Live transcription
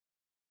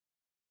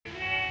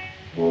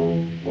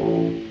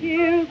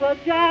Here's a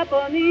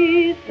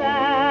Japanese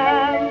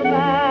sandman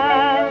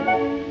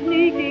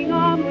sneaking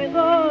on with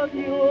a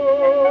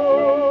duel.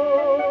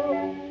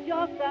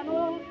 Just an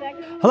old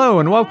second. Hello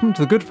and welcome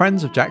to the Good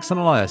Friends of Jackson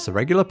Elias, a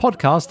regular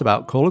podcast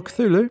about Call of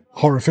Cthulhu,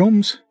 horror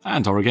films,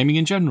 and horror gaming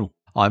in general.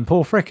 I'm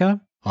Paul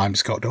Fricker. I'm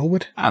Scott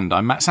Dorwood. And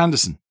I'm Matt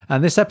Sanderson.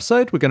 And this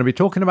episode we're going to be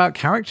talking about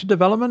character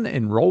development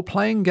in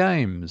role-playing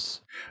games.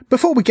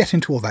 Before we get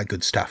into all that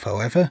good stuff,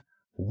 however,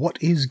 what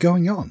is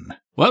going on?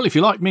 Well, if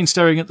you like me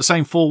staring at the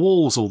same four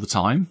walls all the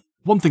time,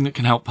 one thing that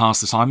can help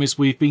pass the time is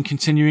we've been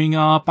continuing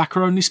our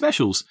backer-only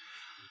specials.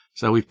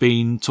 So we've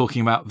been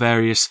talking about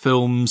various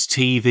films,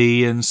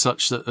 TV and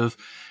such that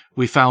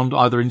we found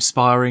either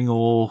inspiring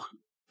or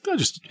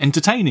just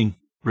entertaining,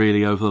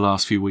 really, over the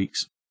last few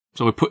weeks.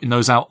 So we're putting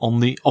those out on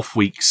the off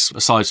weeks,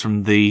 aside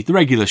from the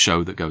regular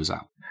show that goes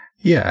out.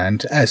 Yeah,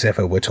 and as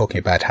ever, we're talking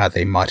about how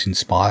they might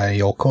inspire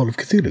your Call of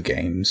Cthulhu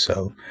games,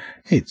 so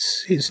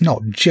it's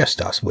not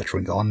just us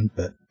wittering on,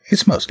 but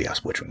it's mostly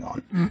us wittering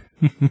on.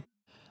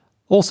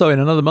 Also, in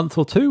another month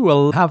or two,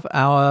 we'll have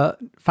our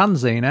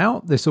fanzine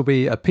out. This will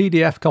be a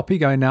PDF copy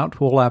going out to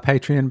all our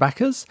Patreon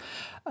backers,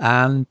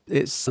 and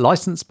it's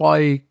licensed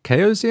by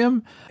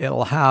Chaosium.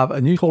 It'll have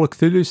a new Call of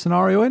Cthulhu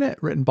scenario in it,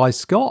 written by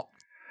Scott.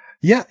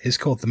 Yeah, it's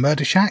called The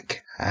Murder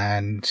Shack,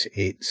 and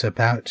it's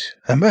about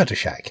a murder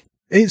shack.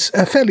 It's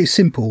a fairly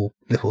simple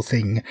little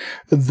thing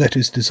that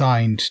is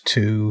designed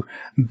to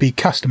be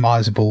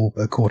customizable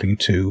according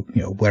to,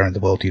 where in the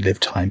world you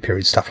live, time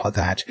period, stuff like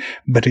that.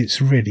 But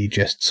it's really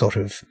just sort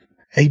of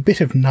a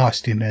bit of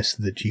nastiness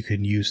that you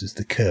can use as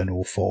the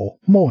kernel for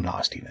more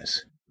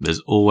nastiness.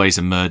 There's always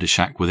a murder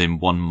shack within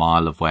 1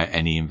 mile of where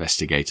any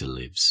investigator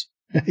lives.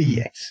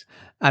 Yes.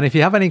 And if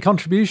you have any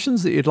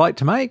contributions that you'd like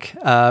to make,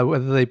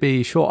 whether they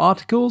be short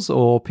articles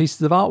or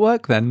pieces of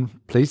artwork, then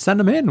please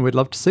send them in. We'd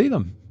love to see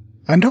them.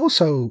 And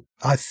also,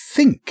 I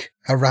think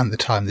around the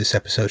time this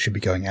episode should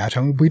be going out,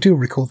 I mean, we do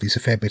record these a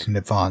fair bit in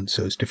advance,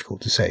 so it's difficult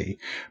to say,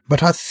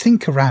 but I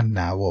think around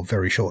now, or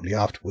very shortly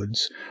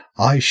afterwards,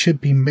 I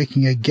should be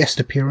making a guest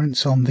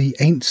appearance on the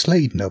Ain't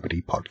Slayed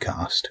Nobody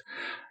podcast.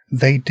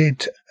 They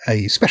did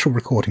a special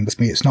recording with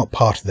me. It's not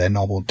part of their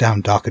normal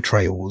Down Darker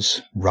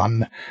Trails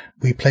run.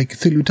 We played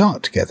Cthulhu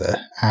Dark together,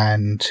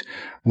 and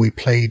we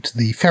played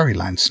the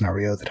Fairyland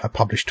scenario that I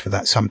published for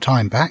that some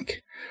time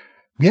back.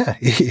 Yeah,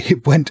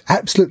 it went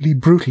absolutely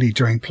brutally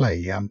during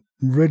play. I'm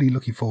really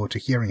looking forward to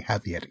hearing how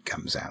the edit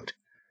comes out.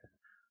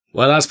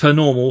 Well, as per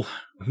normal,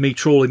 me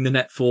trawling the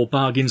net for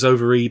bargains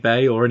over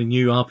eBay or any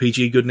new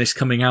RPG goodness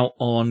coming out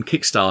on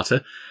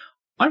Kickstarter,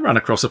 I ran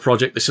across a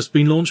project that's just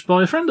been launched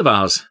by a friend of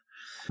ours.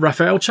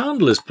 Raphael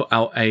Chandler's put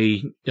out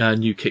a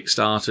new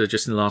Kickstarter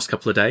just in the last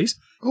couple of days.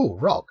 Oh,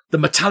 rock. The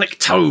Metallic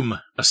Tome,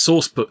 a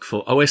source book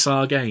for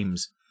OSR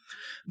games,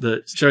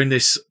 that's showing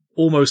this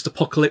almost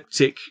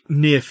apocalyptic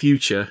near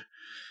future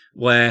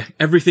where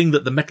everything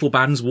that the metal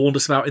bands warned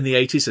us about in the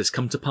 80s has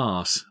come to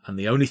pass, and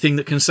the only thing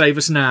that can save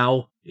us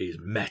now is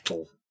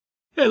metal.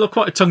 Yeah, look,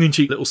 quite a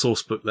tongue-in-cheek little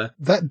source book there.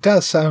 That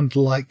does sound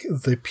like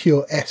the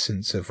pure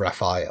essence of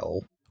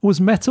Raphael.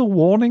 Was metal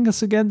warning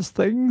us against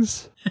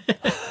things?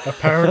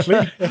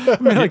 Apparently. I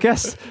mean, I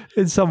guess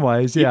in some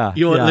ways, yeah.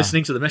 You weren't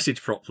listening to the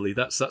message properly.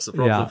 That's the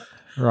problem.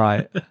 Yeah,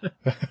 right.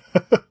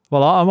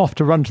 Well, I'm off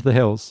to run to the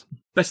hills.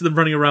 Better than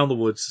running around the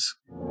woods.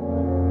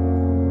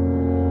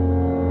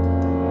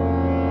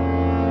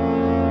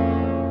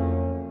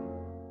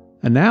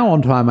 And now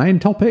on to our main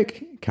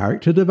topic,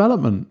 character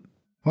development.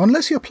 Well,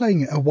 unless you're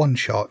playing a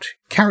one-shot,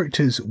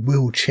 characters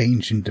will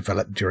change and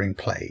develop during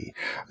play.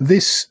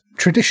 This,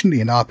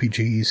 traditionally in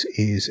RPGs,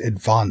 is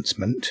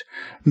advancement,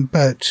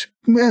 but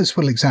as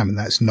we'll examine,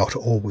 that's not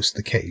always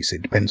the case.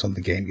 It depends on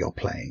the game you're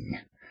playing.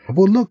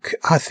 We'll look,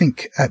 I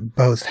think, at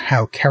both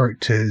how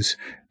characters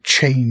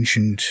change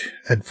and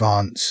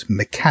advance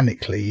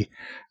mechanically,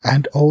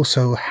 and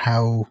also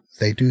how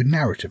they do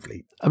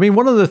narratively. I mean,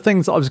 one of the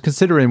things I was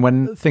considering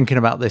when thinking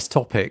about this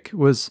topic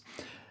was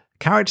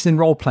characters in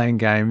role-playing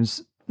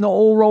games. Not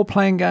all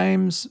role-playing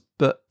games,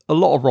 but a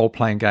lot of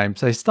role-playing games,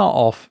 they start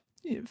off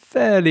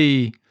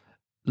fairly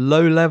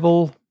low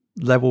level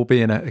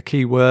being a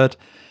key word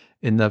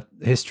in the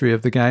history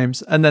of the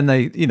games. And then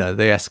they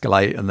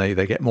escalate and they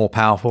get more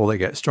powerful, they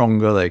get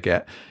stronger, they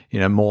get,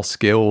 more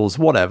skills,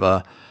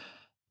 whatever.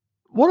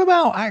 What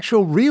about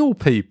actual real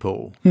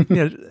people?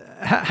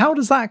 How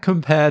does that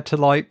compare to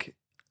like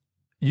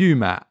you,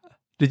 Matt?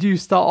 Did you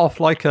start off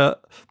like a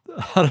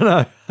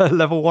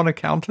level 1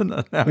 accountant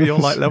and now you're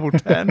like level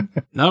 10?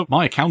 No,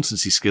 my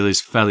accountancy skill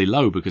is fairly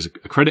low because a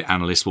credit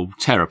analyst will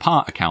tear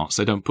apart accounts.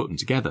 They don't put them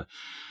together.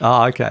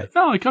 Ah, okay.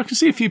 No, I can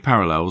see a few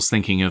parallels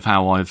thinking of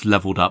how I've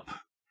leveled up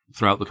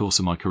throughout the course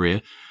of my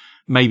career.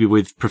 Maybe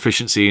with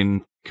proficiency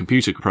in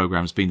computer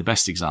programs being the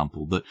best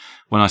example, that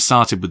when I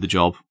started with the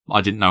job, I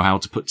didn't know how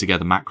to put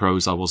together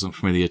macros. I wasn't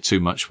familiar too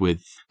much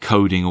with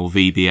coding or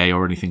VBA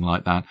or anything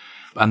like that.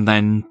 And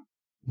then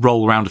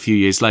roll around a few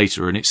years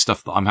later and it's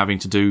stuff that I'm having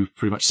to do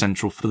pretty much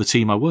central for the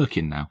team I work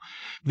in now.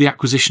 The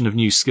acquisition of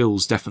new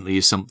skills definitely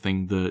is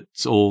something that,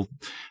 or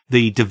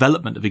the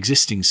development of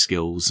existing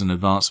skills and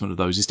advancement of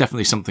those is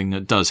definitely something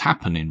that does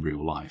happen in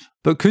real life.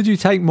 But could you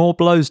take more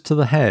blows to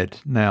the head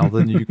now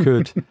than you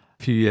could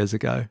a few years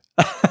ago?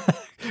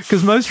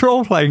 Because most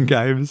role-playing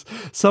games,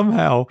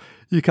 somehow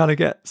you kind of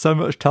get so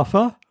much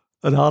tougher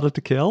and harder to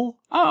kill.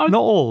 Not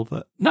all,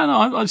 but... No,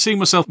 I see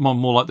myself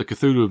more like the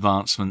Cthulhu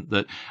advancement,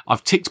 that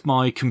I've ticked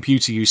my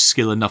computer use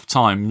skill enough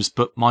times,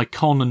 but my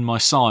con and my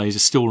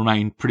size still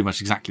remain pretty much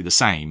exactly the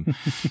same.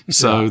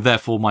 So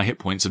therefore my hit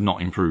points have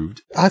not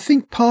improved. I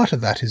think part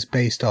of that is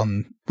based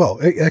on, well,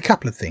 a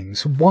couple of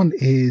things. One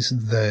is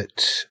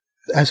that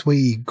as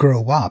we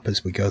grow up,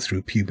 as we go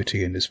through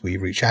puberty and as we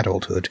reach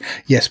adulthood,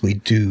 yes, we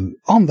do,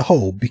 on the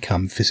whole,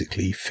 become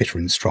physically fitter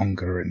and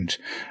stronger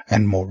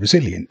and more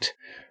resilient.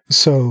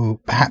 So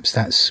perhaps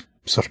that's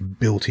sort of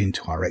built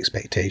into our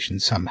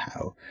expectations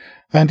somehow.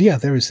 And yeah,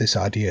 there is this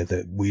idea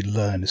that we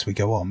learn as we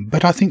go on.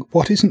 But I think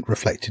what isn't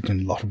reflected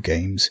in a lot of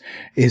games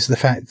is the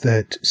fact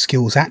that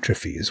skills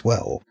atrophy as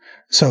well.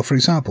 So, for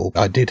example,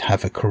 I did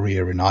have a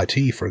career in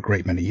IT for a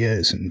great many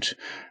years, and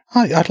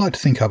I'd like to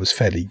think I was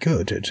fairly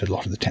good at a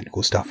lot of the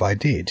technical stuff I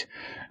did.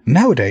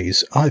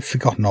 Nowadays, I've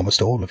forgotten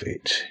almost all of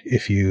it.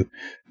 If you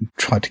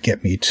tried to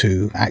get me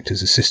to act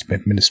as a system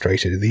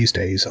administrator these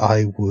days,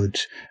 I would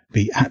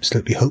be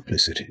absolutely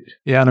hopeless at it.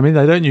 Yeah, and I mean,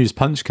 they don't use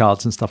punch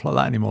cards and stuff like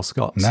that anymore,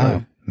 Scott.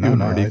 No,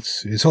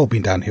 it's all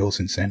been downhill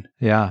since then.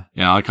 Yeah.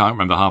 Yeah, I can't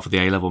remember half of the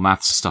A-level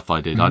maths stuff I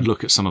did. I'd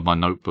look at some of my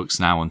notebooks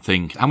now and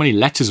think, how many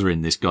letters are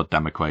in this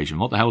goddamn equation?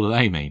 What the hell do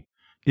they mean?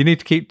 You need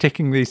to keep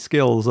ticking these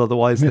skills,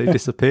 otherwise they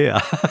disappear.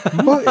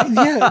 Well,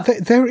 yeah,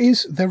 there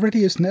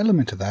really is an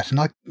element of that,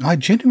 and I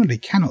genuinely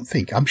cannot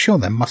think. I'm sure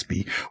there must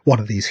be one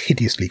of these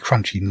hideously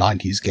crunchy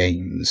 90s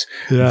games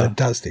that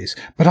does this,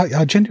 but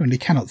I genuinely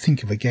cannot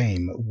think of a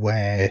game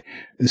where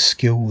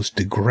skills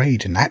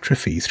degrade and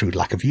atrophy through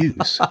lack of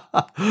use.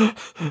 I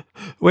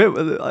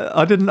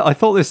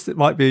thought this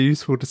might be a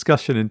useful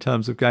discussion in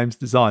terms of games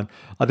design.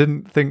 I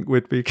didn't think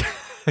we'd be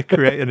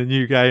creating a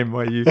new game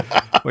where you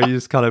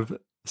just kind of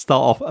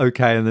start off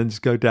okay and then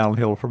just go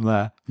downhill from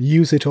there.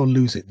 Use it or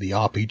lose it, the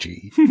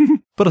RPG.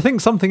 But I think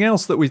something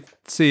else that we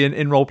see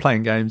in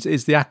role-playing games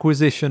is the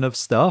acquisition of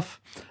stuff.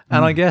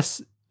 And I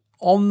guess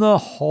on the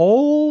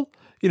whole,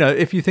 you know,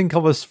 if you think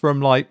of us from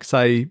like,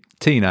 say,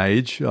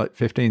 teenage, like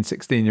 15,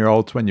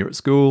 16-year-olds when you're at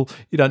school,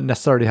 you don't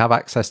necessarily have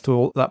access to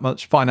all that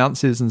much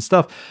finances and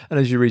stuff. And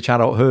as you reach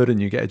adulthood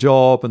and you get a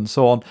job and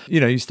so on, you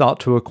know, you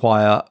start to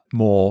acquire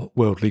more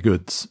worldly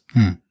goods.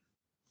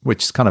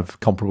 Which is kind of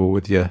comparable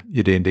with your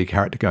D&D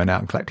character going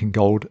out and collecting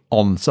gold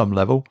on some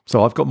level.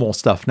 So I've got more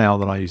stuff now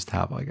than I used to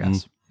have, I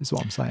guess, is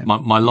what I'm saying.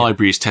 My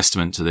library is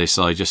testament to this.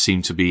 I just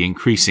seem to be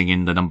increasing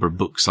in the number of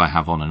books I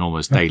have on an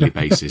almost daily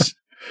basis.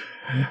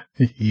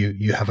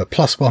 You have a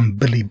 +1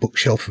 Billy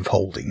bookshelf of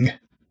holding.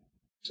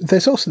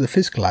 There's also the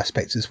physical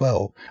aspects as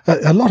well.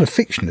 A lot of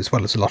fiction as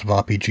well as a lot of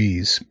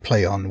RPGs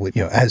play on with,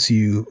 you know, as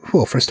you,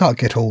 well, for a start,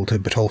 get older,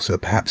 but also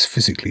perhaps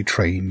physically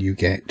train, you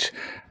get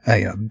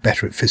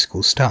better at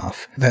physical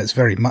stuff. That's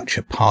very much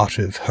a part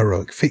of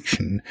heroic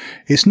fiction.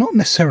 It's not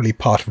necessarily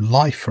part of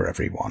life for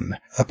everyone.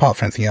 Apart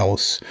from anything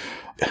else,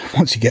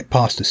 once you get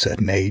past a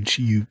certain age,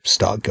 you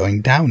start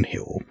going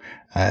downhill,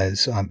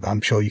 as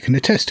I'm sure you can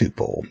attest to,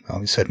 Paul. I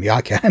mean, certainly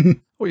I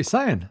can. What are you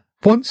saying?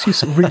 Once you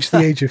reach the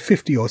age of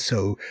 50 or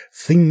so,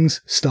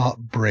 things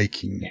start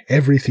breaking.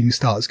 Everything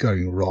starts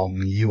going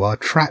wrong. You are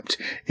trapped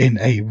in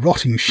a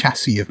rotting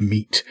chassis of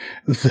meat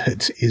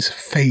that is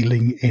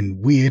failing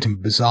in weird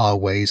and bizarre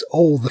ways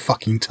all the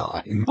fucking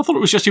time. I thought it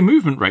was just your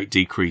movement rate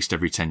decreased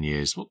every 10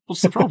 years.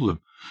 What's the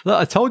problem? Look,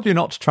 I told you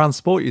not to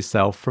transport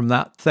yourself from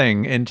that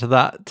thing into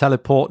that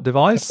teleport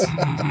device.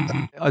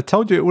 I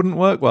told you it wouldn't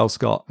work well,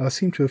 Scott. I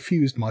seem to have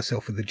fused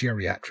myself with the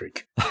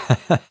geriatric.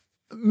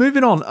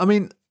 Moving on, I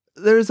mean,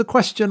 there is a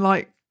question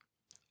like,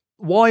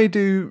 why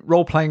do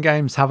role-playing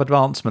games have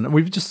advancement? And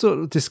we've just sort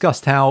of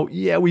discussed how,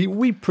 yeah,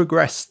 we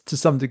progress to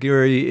some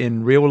degree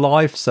in real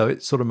life, so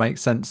it sort of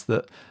makes sense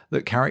that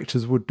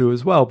characters would do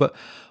as well. But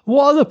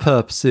what other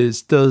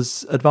purposes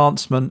does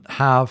advancement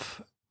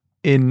have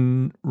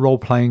in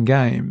role-playing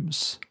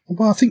games?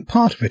 Well, I think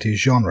part of it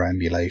is genre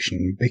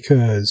emulation,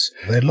 because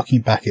they're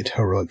looking back at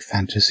heroic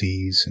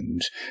fantasies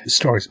and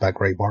stories about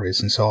great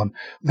warriors and so on.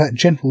 That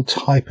general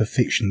type of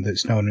fiction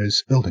that's known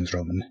as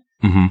Bildungsroman.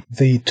 Mm-hmm.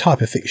 The type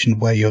of fiction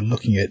where you're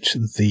looking at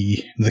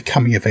the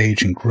coming of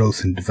age and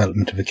growth and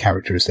development of a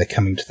character as they're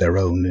coming to their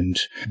own and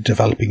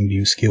developing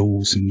new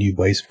skills and new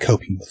ways of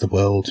coping with the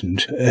world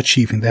and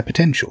achieving their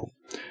potential.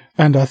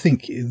 And I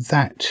think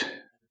that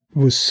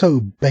was so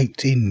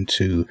baked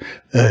into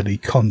early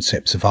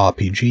concepts of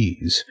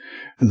RPGs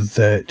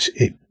that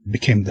it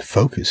became the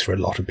focus for a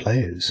lot of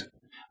players.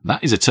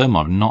 That is a term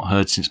I've not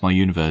heard since my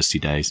university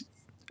days.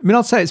 I mean,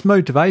 I'd say it's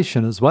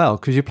motivation as well,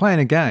 because you're playing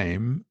a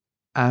game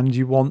and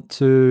you want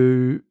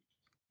to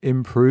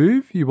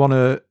improve, you want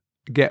to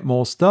get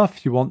more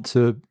stuff, you want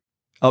to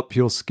up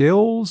your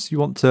skills. You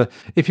want to,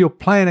 if you're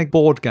playing a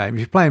board game, if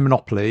you're playing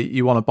Monopoly,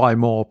 you want to buy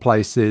more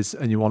places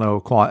and you want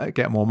to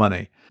get more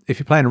money. If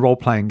you're playing a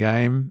role-playing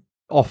game,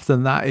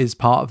 often that is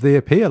part of the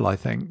appeal, I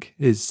think,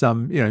 is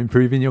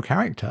improving your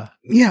character.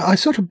 Yeah, I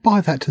sort of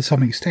buy that to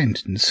some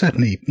extent, and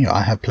certainly,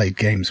 I have played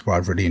games where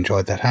I've really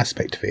enjoyed that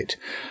aspect of it.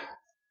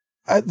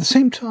 At the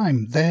same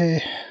time,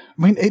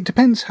 it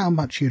depends how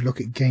much you look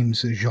at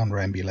games as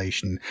genre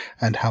emulation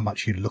and how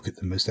much you look at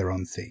them as their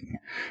own thing.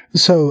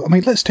 So,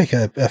 let's take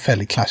a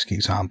fairly classic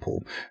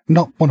example.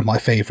 Not one of my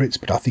favourites,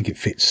 but I think it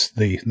fits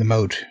the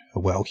mode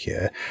well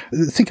here.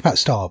 Think about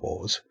Star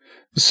Wars.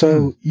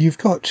 So you've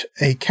got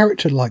a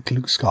character like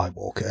Luke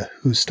Skywalker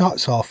who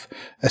starts off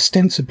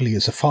ostensibly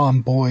as a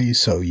farm boy,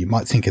 so you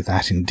might think of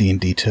that in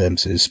D&D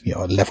terms as,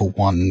 a level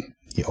 1,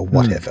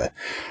 whatever.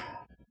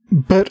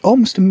 But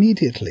almost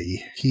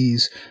immediately,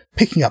 he's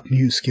picking up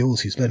new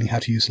skills. He's learning how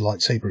to use the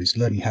lightsaber. He's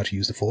learning how to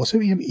use the Force. So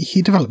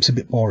he develops a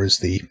bit more as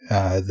the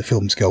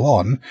films go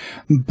on.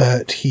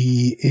 But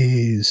he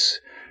is,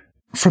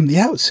 from the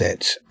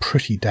outset,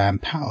 pretty damn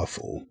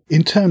powerful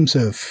in terms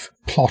of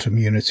plot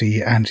immunity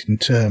and in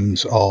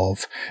terms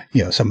of,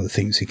 some of the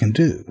things he can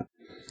do.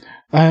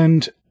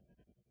 And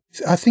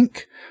I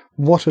think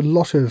what a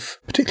lot of,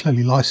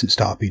 particularly licensed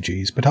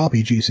RPGs, but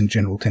RPGs in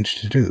general tended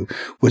to do,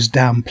 was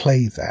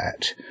downplay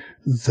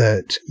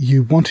that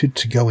you wanted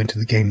to go into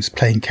the games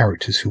playing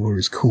characters who were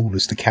as cool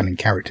as the canon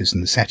characters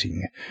in the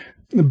setting.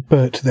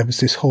 But there was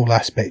this whole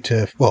aspect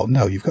of, well,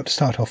 no, you've got to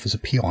start off as a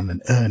peon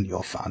and earn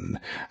your fun.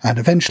 And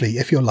eventually,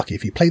 if you're lucky,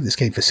 if you play this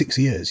game for 6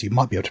 years, you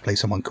might be able to play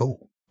someone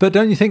cool. But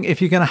don't you think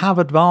if you're going to have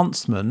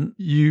advancement,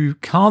 you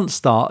can't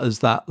start as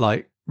that,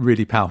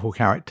 really powerful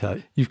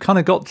character? You've kind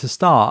of got to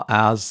start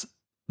as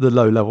the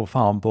low-level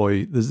farm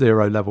boy, the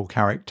zero-level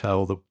character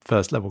or the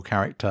first-level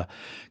character,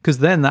 because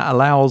then that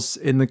allows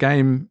in the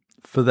game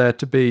for there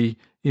to be,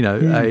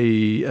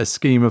 a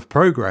scheme of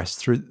progress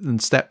through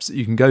and steps that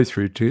you can go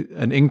through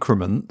and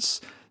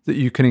increments that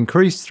you can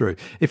increase through.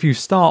 If you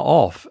start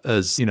off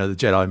as, the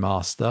Jedi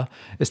Master,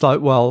 it's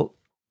like, well,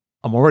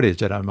 I'm already a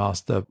Jedi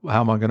Master.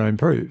 How am I going to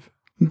improve?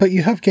 But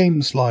you have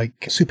games like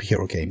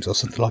superhero games or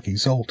something like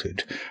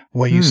Exalted,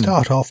 where you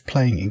start off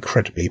playing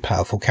incredibly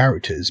powerful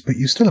characters, but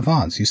you still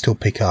advance, you still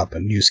pick up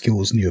new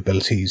skills, new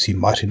abilities, you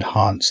might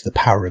enhance the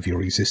power of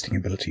your existing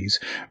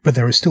abilities, but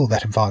there is still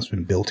that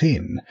advancement built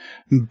in.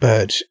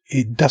 But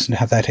it doesn't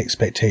have that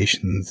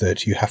expectation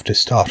that you have to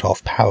start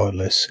off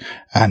powerless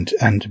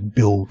and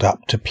build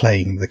up to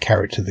playing the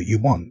character that you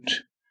want.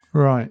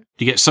 Right.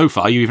 You get so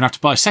far, you even have to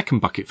buy a second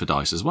bucket for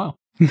dice as well.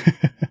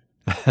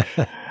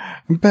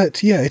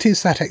 But yeah, it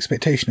is that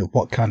expectation of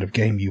what kind of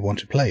game you want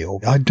to play. Or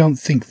I don't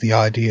think the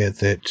idea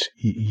that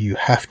you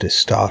have to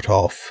start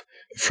off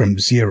from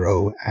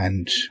zero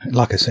and,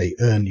 like I say,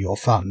 earn your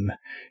fun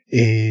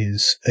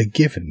is a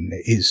given.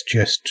 Is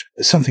just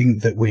something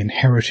that we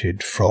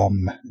inherited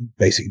from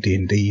basic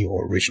D&D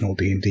or original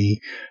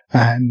D&D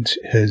and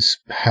has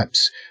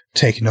perhaps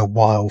taken a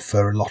while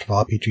for a lot of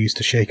RPGs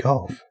to shake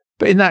off.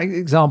 But in that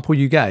example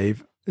you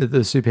gave, the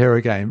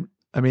superhero game,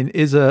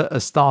 is a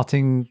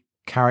starting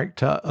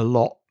character a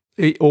lot,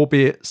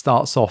 albeit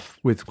starts off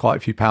with quite a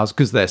few powers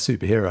because they're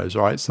superheroes,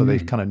 right? So they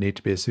kind of need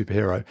to be a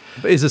superhero.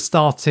 But is a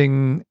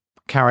starting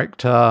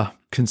character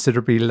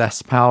considerably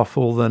less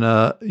powerful than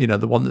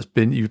the one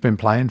you've been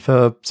playing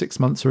for 6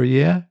 months or a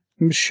year?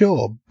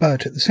 Sure,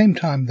 but at the same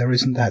time, there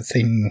isn't that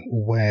thing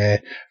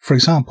where, for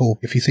example,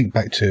 if you think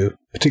back to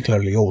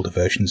particularly older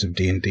versions of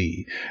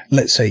D&D,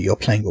 let's say you're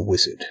playing a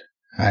wizard.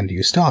 And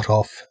you start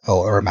off,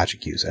 or a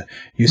magic user,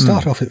 you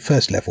start off at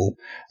first level,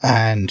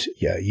 and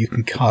you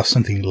can cast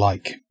something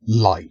like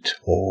Light,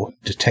 or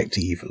Detect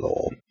Evil,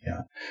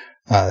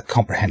 or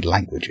Comprehend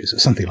Languages, or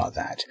something like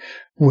that,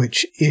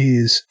 which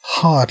is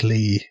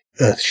hardly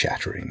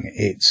earth-shattering.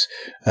 It's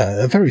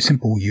a very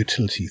simple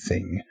utility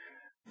thing.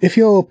 If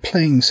you're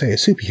playing, say, a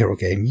superhero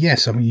game,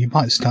 yes, you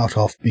might start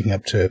off being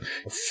able to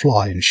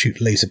fly and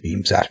shoot laser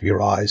beams out of your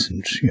eyes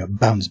and,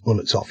 bounce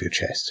bullets off your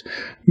chest.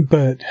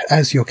 But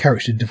as your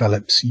character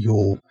develops,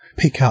 you'll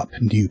pick up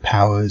new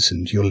powers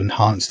and you'll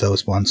enhance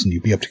those ones and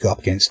you'll be able to go up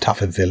against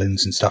tougher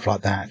villains and stuff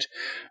like that.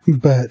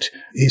 But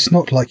it's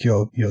not like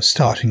you're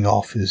starting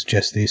off as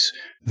just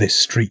this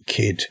street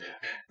kid.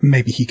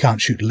 Maybe he can't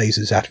shoot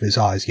lasers out of his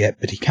eyes yet,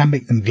 but he can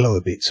make them glow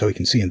a bit so he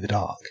can see in the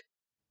dark.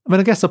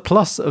 I guess a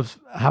plus of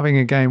having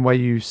a game where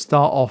you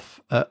start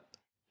off at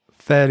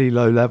fairly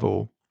low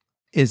level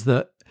is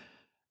that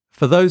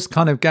for those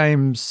kind of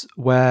games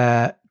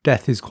where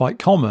death is quite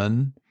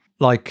common,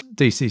 like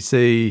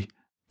DCC,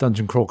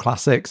 Dungeon Crawl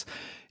Classics,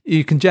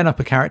 you can gen up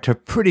a character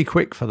pretty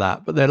quick for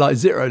that, but they're like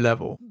 0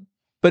 level.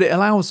 But it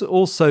allows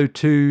also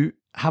to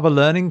have a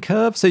learning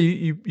curve. So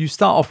you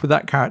start off with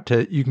that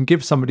character, you can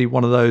give somebody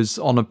one of those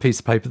on a piece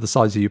of paper the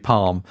size of your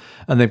palm,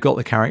 and they've got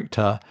the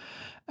character.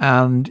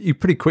 And you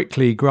pretty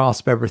quickly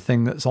grasp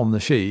everything that's on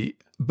the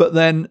sheet. But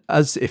then,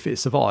 as if it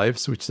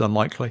survives, which is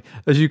unlikely,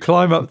 as you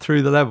climb up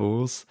through the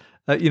levels,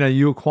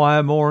 you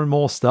acquire more and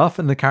more stuff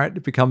and the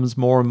character becomes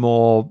more and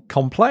more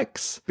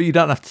complex, but you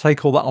don't have to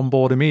take all that on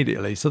board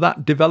immediately. So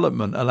that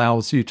development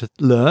allows you to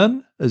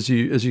learn as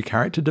your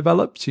character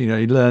develops. You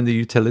learn the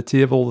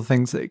utility of all the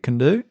things that it can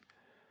do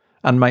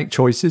and make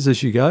choices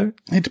as you go.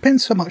 It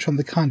depends so much on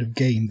the kind of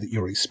game that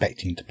you're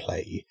expecting to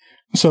play.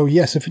 So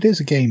yes, if it is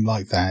a game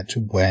like that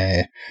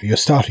where you're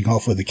starting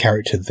off with a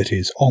character that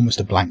is almost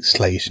a blank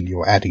slate and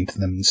you're adding to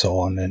them and so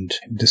on and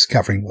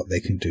discovering what they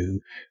can do,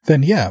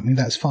 then yeah, I mean,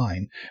 that's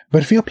fine.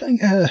 But if you're playing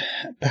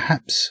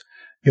perhaps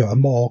a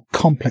more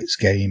complex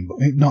game,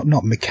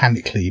 not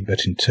mechanically,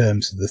 but in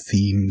terms of the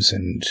themes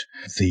and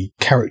the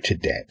character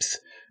depth,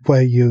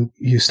 where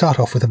you start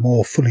off with a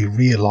more fully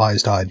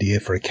realized idea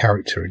for a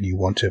character and you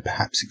want to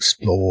perhaps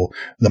explore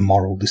the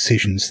moral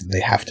decisions that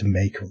they have to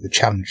make or the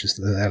challenges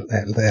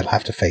that they'll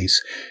have to face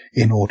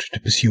in order to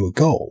pursue a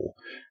goal,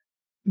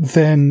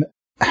 then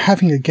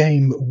having a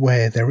game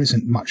where there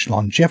isn't much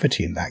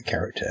longevity in that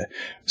character.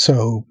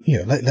 So,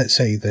 let's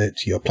say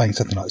that you're playing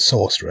something like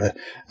Sorcerer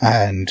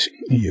and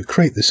you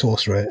create the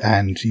Sorcerer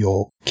and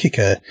your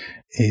kicker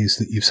is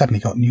that you've suddenly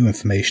got new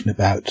information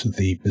about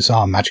the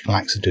bizarre magical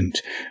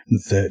accident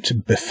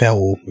that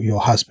befell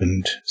your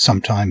husband some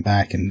time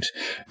back, and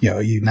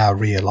you now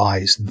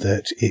realize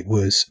that it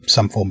was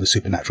some form of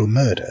supernatural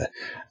murder,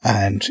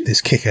 and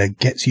this kicker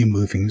gets you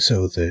moving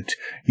so that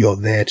you're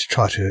there to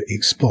try to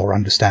explore,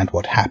 understand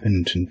what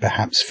happened, and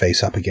perhaps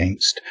face up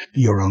against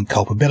your own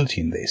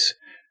culpability in this.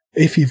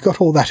 If you've got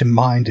all that in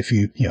mind, if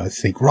you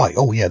think, right,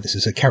 oh yeah, this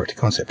is a character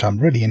concept I'm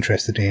really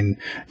interested in,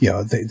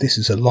 this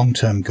is a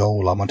long-term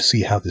goal, I want to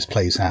see how this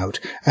plays out,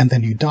 and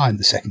then you die in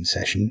the second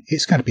session,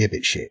 it's going to be a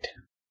bit shit.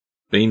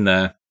 Been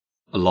there.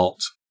 A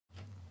lot.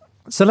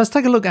 So let's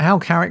take a look at how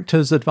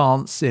characters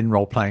advance in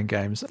role-playing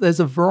games. There's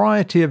a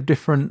variety of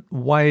different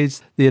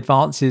ways the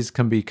advances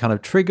can be kind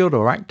of triggered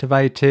or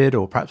activated,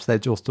 or perhaps they're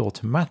just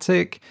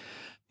automatic.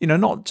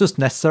 Not just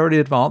necessarily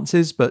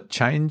advances, but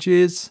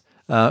changes.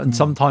 And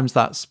sometimes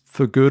that's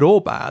for good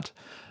or bad.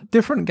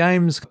 Different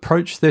games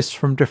approach this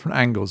from different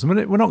angles. I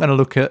mean, we're not going to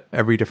look at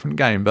every different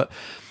game, but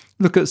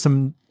look at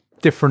some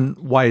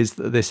different ways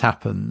that this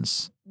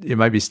happens. You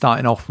may be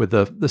starting off with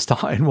the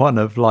starting one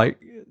of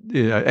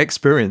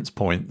experience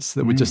points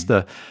that were just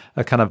a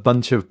kind of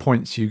bunch of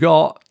points you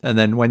got. And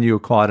then when you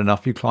acquired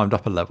enough, you climbed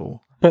up a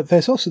level. But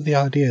there's also the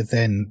idea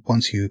then,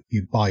 once you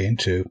buy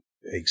into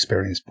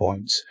experience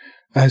points,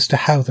 as to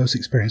how those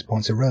experience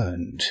points are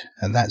earned.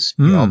 And that's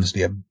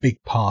obviously a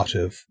big part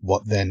of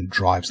what then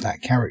drives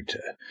that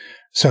character.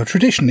 So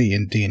traditionally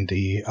in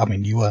D&D, I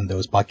mean, you earn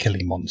those by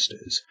killing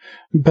monsters.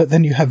 But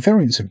then you have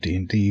variants of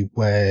D&D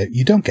where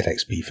you don't get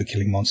XP for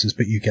killing monsters,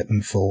 but you get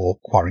them for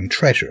acquiring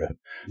treasure.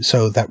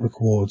 So that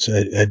rewards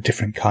a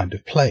different kind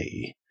of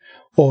play.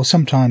 Or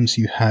sometimes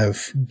you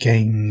have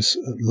games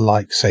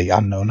like, say,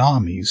 Unknown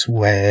Armies,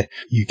 where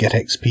you get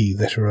XP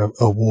that are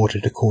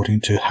awarded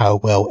according to how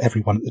well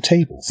everyone at the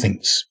table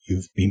thinks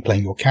you've been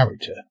playing your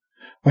character.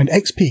 I mean,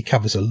 XP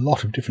covers a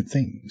lot of different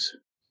things.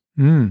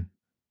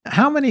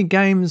 How many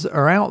games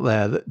are out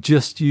there that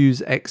just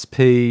use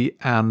XP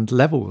and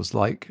levels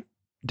like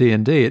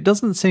D&D? It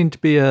doesn't seem to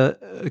be a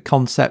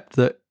concept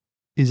that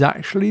is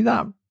actually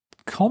that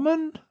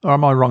common, or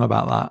am I wrong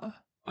about that?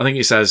 I think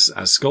it's as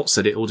Scott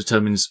said, it all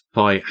determines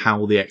by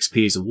how the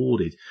XP is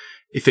awarded.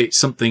 If it's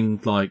something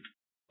like,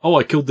 oh,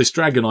 I killed this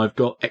dragon, I've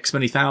got X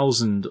many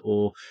thousand,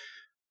 or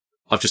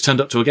I've just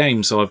turned up to a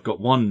game, so I've got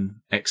 1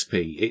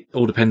 XP. It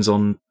all depends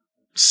on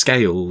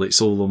scale.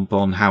 It's all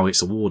on how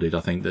it's awarded.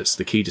 I think that's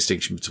the key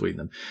distinction between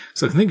them.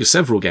 So I can think of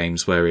several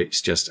games where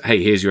it's just,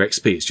 hey, here's your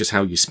XP. It's just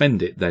how you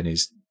spend it then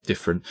is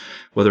different,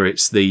 whether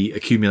it's the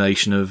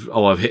accumulation of,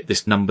 oh, I've hit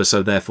this number,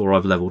 so therefore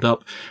I've leveled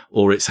up,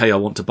 or it's, hey, I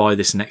want to buy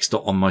this next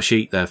dot on my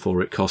sheet,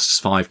 therefore it costs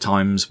 5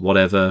 times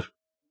whatever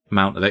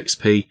amount of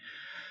XP.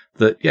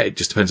 That, yeah, it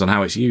just depends on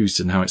how it's used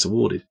and how it's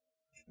awarded.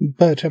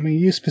 But, I mean,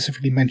 you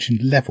specifically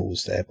mentioned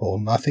levels there,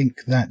 Paul. I think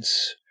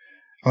that's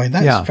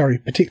very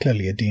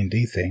particularly a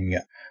D&D thing.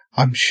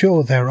 I'm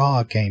sure there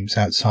are games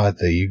outside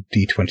the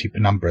D20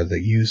 penumbra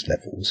that use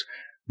levels,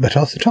 but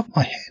off the top of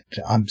my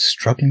head, I'm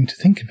struggling to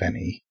think of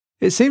any.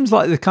 It seems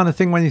like the kind of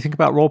thing when you think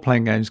about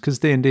role-playing games, because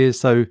D&D is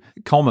so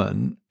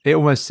common, it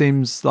almost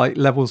seems like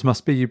levels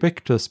must be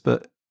ubiquitous.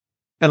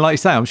 And like you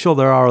say, I'm sure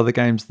there are other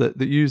games that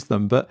use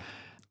them, but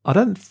I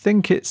don't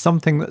think it's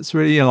something that's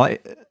really,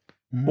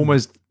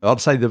 almost, I'd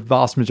say the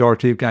vast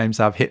majority of games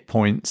have hit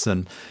points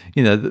and,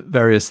 the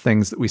various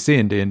things that we see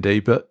in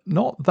D&D, but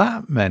not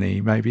that many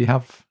maybe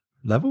have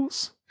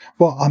levels.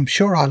 Well, I'm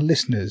sure our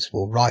listeners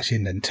will write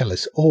in and tell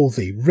us all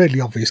the really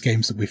obvious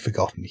games that we've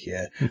forgotten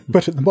here.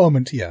 But at the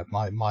moment, yeah,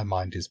 my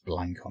mind is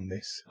blank on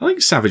this. I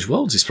think Savage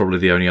Worlds is probably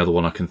the only other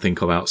one I can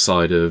think of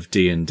outside of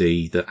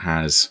D&D that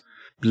has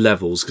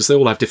levels, because they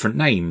all have different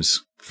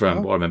names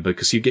from what I remember,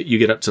 because you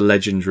get up to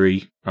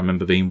Legendary, I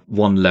remember being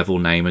 1 level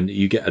name, and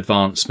you get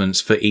advancements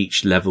for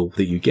each level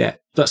that you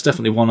get. That's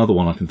definitely one other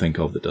one I can think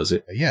of that does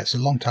it. Yeah, it's a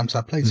long time since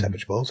I played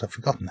Savage Worlds. I've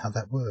forgotten how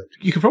that worked.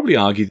 You could probably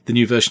argue the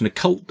new version of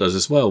Cult does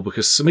as well,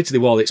 because admittedly,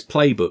 while it's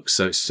playbook,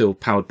 so it's still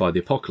powered by the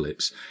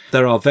Apocalypse,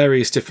 there are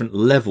various different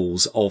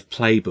levels of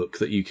playbook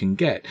that you can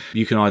get.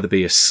 You can either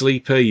be a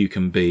sleeper, you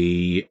can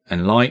be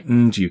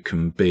enlightened, you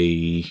can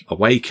be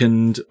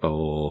awakened,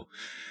 or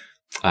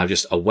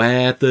just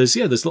aware.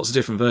 There's lots of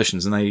different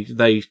versions, and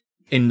they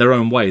in their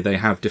own way, they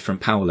have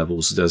different power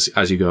levels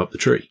as you go up the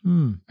tree.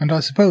 And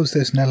I suppose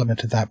there's an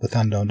element of that with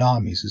Unknown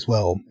Armies as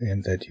well,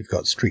 in that you've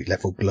got street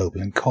level,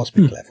 global, and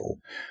cosmic level.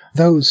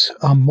 Those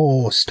are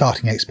more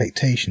starting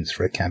expectations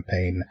for a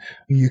campaign.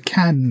 You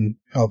can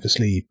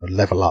obviously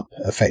level up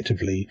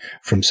effectively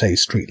from, say,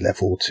 street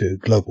level to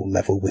global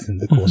level within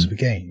the course of a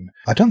game.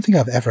 I don't think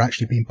I've ever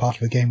actually been part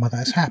of a game where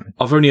that's happened.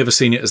 I've only ever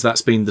seen it as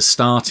that's been the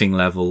starting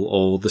level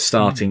or the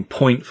starting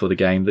point for the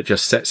game that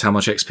just sets how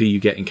much XP you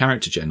get in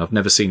character gen. I've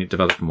never seen it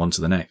develop from one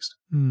to the next.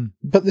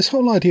 But this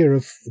whole idea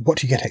of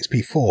what you get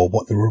XP for,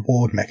 what the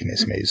reward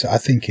mechanism is, I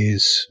think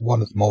is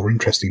one of the more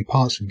interesting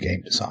parts of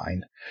game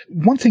design.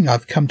 One thing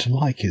I've come to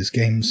like is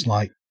games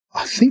like,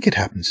 I think it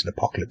happens in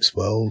Apocalypse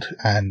World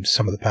and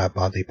some of the Powered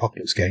by the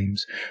Apocalypse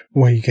games,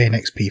 where you gain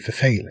XP for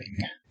failing.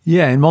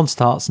 Yeah, in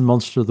Monster Hearts and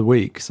Monster of the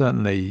Week,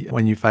 certainly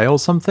when you fail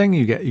something,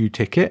 you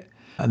ticket,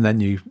 and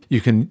then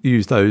you can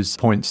use those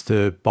points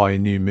to buy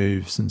new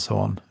moves and so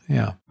on.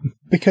 Yeah.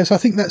 Because I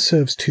think that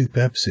serves two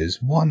purposes.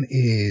 One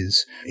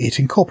is it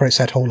incorporates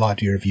that whole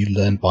idea of you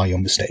learn by your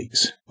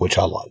mistakes, which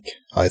I like.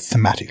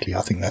 Thematically,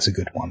 I think that's a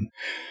good one.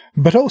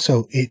 But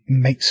also, it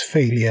makes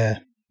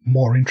failure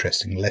more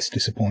interesting, less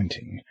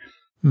disappointing.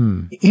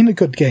 In a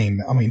good game,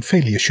 I mean,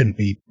 failure shouldn't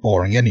be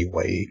boring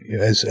anyway,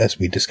 as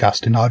we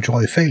discussed in our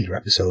Joy of Failure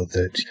episode,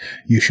 that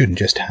you shouldn't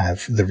just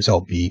have the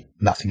result be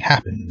nothing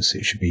happens.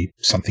 It should be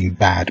something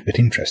bad but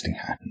interesting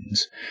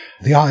happens.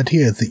 The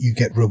idea that you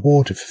get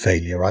rewarded for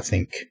failure, I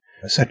think,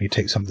 certainly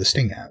takes some of the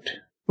sting out.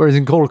 Whereas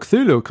in Call of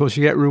Cthulhu, of course,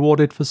 you get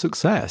rewarded for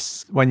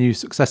success. When you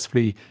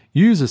successfully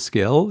use a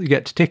skill, you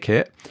get to tick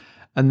it.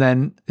 And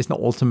then it's not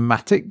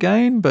automatic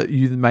gain, but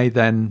you may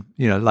then,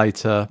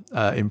 later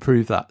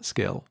improve that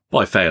skill.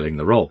 By failing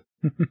the roll.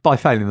 By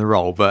failing the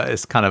roll, but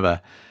it's kind of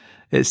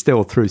it's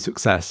still through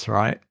success,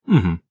 right?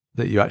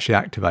 That you actually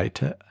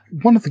activate it.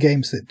 One of the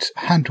games that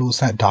handles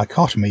that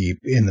dichotomy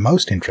in the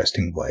most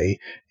interesting way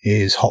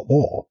is Hot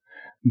War,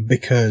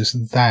 because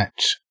that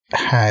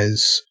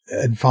has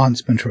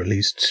advancement, or at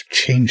least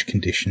change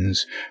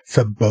conditions,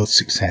 for both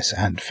success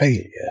and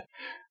failure.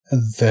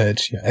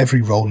 That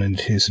every roll in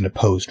it is an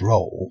opposed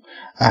roll,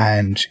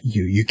 and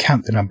you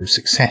count the number of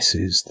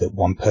successes that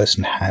one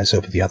person has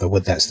over the other,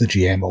 whether that's the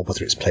GM or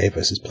whether it's player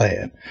versus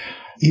player.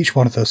 Each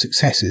one of those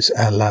successes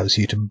allows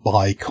you to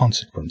buy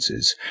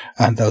consequences,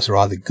 and those are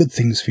either good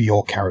things for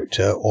your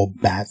character or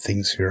bad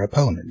things for your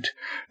opponent.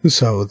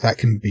 So that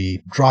can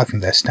be driving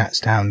their stats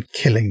down,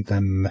 killing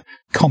them,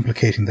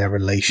 complicating their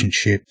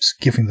relationships,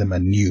 giving them a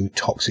new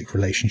toxic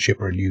relationship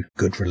or a new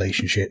good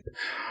relationship.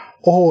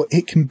 Or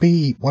it can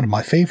be, one of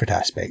my favourite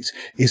aspects,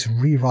 is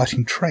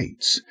rewriting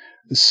traits.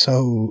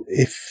 So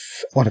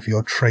if one of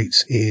your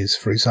traits is,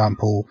 for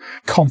example,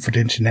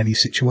 confident in any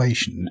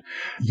situation,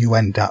 you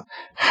end up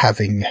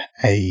having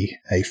a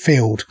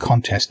failed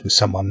contest with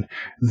someone,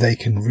 they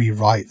can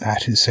rewrite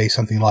that as, say,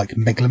 something like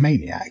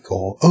megalomaniac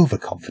or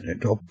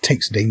overconfident or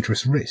takes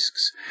dangerous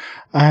risks.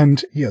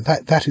 And,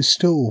 that is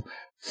still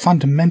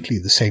fundamentally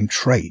the same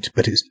trait,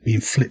 but it's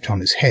been flipped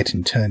on its head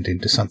and turned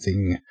into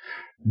something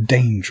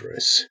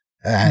dangerous.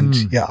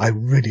 And I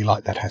really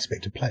like that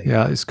aspect of play.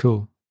 Yeah, it's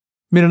cool.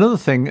 I mean, another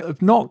thing,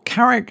 not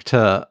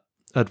character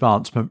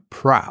advancement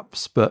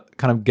perhaps, but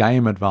kind of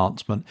game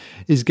advancement,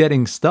 is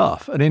getting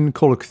stuff. And in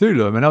Call of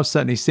Cthulhu, I mean, I've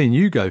certainly seen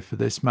you go for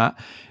this, Matt,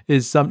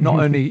 is not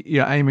only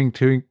aiming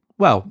to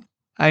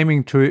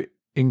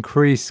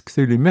increase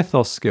Cthulhu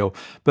Mythos skill,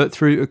 but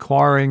through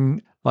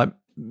acquiring like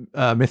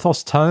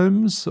Mythos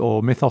tomes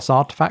or Mythos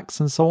artifacts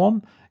and so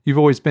on. You've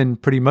always been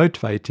pretty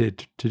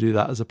motivated to do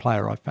that as a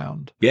player, I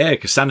found. Yeah,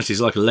 because sanity's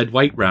like a lead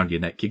weight round your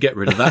neck. You get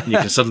rid of that and you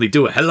can suddenly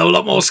do a hell of a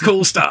lot more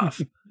cool stuff.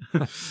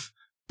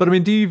 But I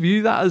mean, do you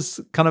view that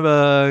as kind of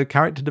a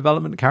character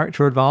development,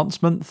 character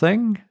advancement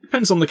thing?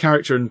 Depends on the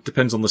character and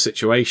depends on the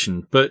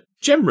situation. But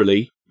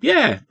generally,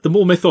 yeah, the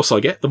more Mythos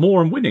I get, the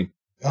more I'm winning.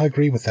 I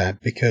agree with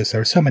that, because there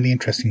are so many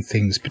interesting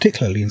things,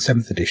 particularly in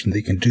 7th edition, that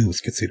you can do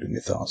with Cthulhu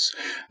Mythos,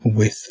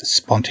 with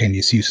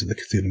spontaneous use of the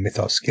Cthulhu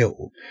Mythos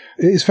skill.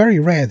 It's very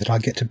rare that I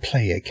get to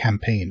play a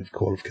campaign of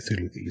Call of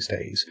Cthulhu these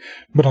days,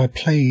 but I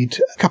played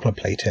a couple of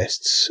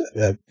playtests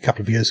a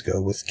couple of years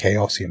ago with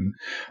Chaosium.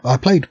 I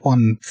played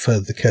one for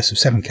the Curse of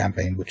Seven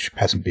campaign, which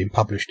hasn't been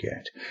published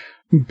yet,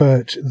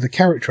 but the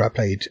character I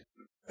played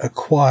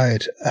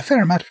acquired a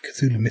fair amount of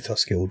Cthulhu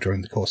Mythos skill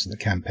during the course of the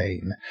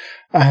campaign,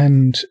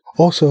 and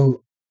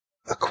also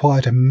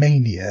acquired a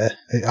mania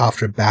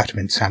after a bout of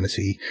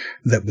insanity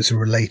that was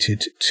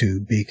related to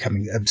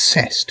becoming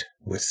obsessed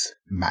with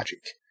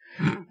magic.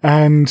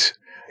 And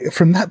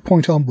from that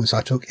point onwards,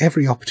 I took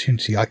every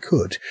opportunity I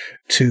could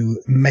to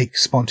make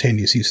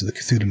spontaneous use of the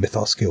Cthulhu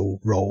Mythos skill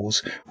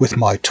rolls with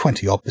my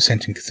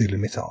 20-odd% in Cthulhu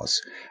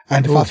Mythos.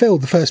 And if I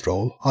failed the first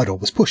roll, I'd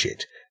always push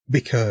it,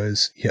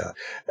 because,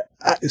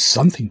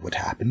 something would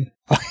happen.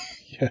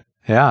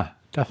 Yeah,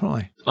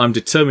 definitely. I'm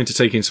determined to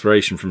take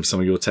inspiration from some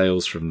of your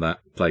tales from that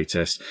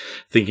playtest,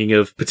 thinking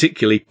of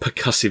particularly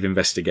percussive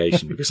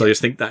investigation, because I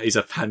just think that is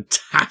a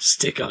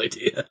fantastic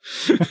idea.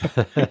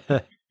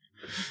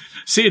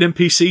 See an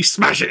NPC,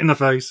 smash it in the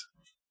face.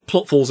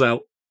 Plot falls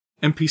out.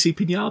 NPC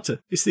pinata.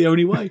 It's the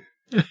only way.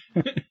 I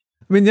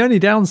mean, the only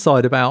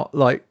downside about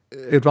like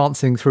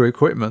advancing through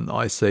equipment that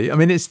I see, I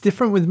mean, it's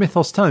different with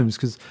Mythos Tomes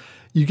because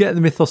you get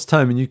the Mythos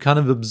Tome and you kind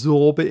of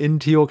absorb it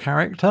into your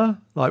character,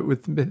 like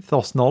with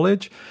Mythos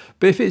knowledge.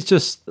 But if it's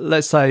just,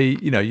 let's say,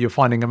 you know, you're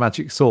finding a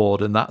magic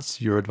sword and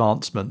that's your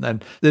advancement,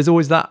 then there's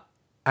always that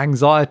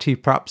anxiety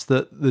perhaps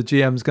that the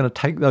GM's going to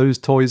take those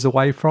toys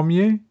away from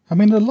you. I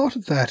mean, a lot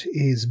of that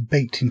is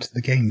baked into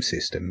the game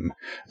system.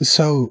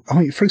 So, I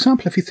mean, for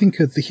example, if you think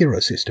of the hero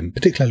system,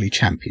 particularly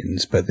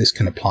champions, but this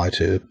can apply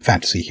to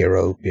fantasy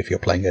hero if you're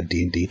playing a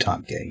D&D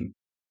type game.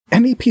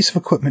 Any piece of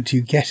equipment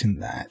you get in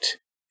that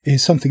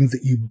is something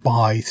that you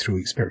buy through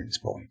experience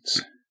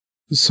points.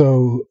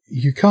 So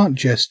you can't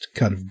just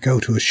kind of go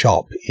to a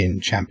shop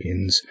in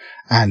Champions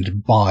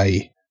and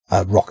buy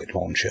a rocket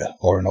launcher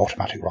or an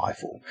automatic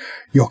rifle.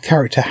 Your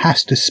character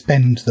has to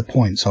spend the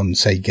points on,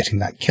 say, getting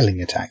that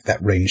killing attack,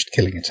 that ranged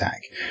killing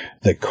attack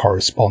that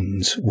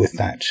corresponds with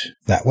that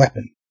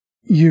weapon.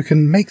 You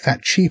can make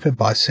that cheaper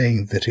by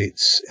saying that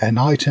it's an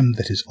item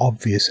that is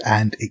obvious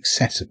and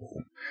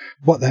accessible.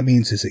 What that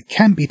means is it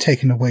can be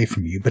taken away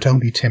from you, but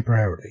only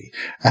temporarily.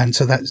 And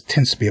so that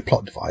tends to be a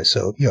plot device.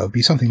 So, you know, it'd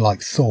be something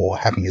like Thor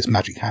having his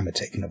magic hammer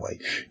taken away.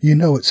 You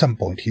know at some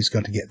point he's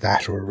going to get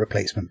that or a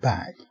replacement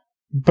back.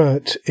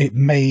 But it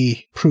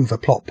may prove a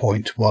plot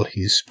point while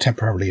he's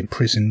temporarily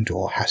imprisoned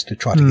or has to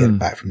try to get it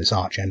back from his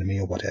archenemy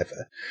or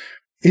whatever.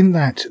 In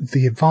that,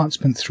 the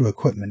advancement through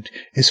equipment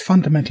is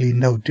fundamentally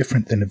no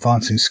different than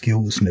advancing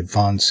skills and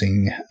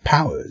advancing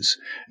powers.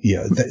 You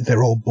know,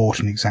 they're all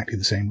bought in exactly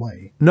the same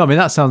way. No, I mean,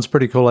 that sounds a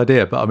pretty cool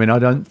idea, but I mean, I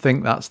don't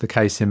think that's the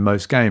case in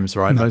most games,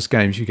 right? No. Most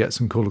games, you get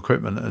some cool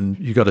equipment and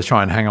you got to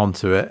try and hang on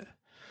to it,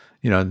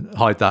 you know,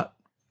 hide that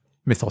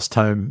Mythos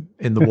Tome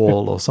in the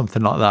wall or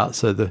something like that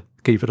so the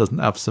keeper doesn't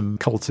have some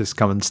cultists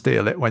come and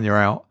steal it when you're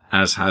out.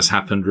 As has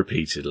happened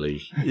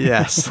repeatedly.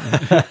 Yes.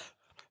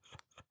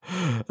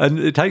 And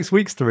it takes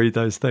weeks to read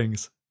those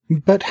things.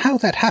 But how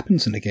that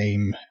happens in a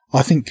game,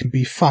 I think, can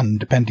be fun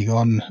depending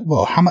on,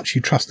 well, how much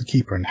you trust the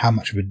keeper and how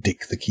much of a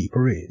dick the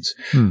keeper is.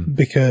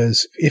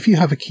 Because if you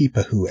have a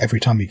keeper who, every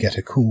time you get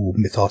a cool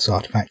Mythos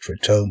artifact for a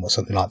tome or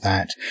something like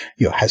that,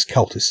 you know, has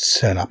cultists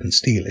turn up and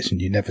steal it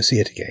and you never see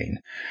it again,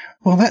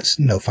 well, that's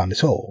no fun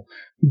at all.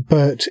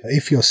 But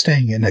if you're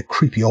staying in a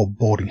creepy old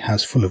boarding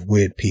house full of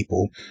weird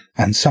people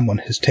and someone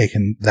has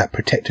taken that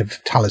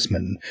protective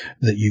talisman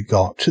that you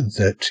got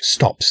that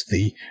stops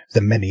the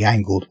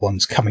many-angled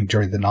ones coming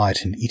during the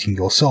night and eating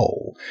your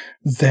soul,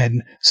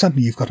 then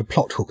suddenly you've got a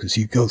plot hook as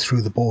you go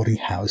through the boarding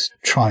house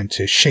trying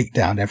to shake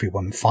down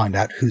everyone and find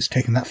out who's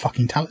taken that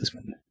fucking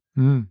talisman.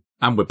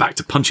 And we're back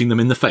to punching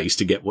them in the face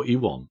to get what you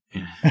want.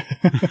 Yeah.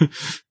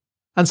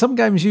 And some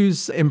games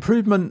use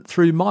improvement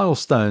through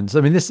milestones.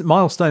 I mean, this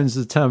milestones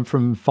is a term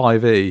from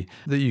 5e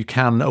that you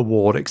can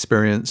award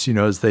experience, you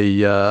know, as they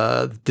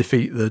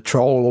defeat the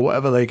troll or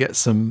whatever, they get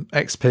some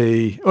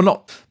XP. Or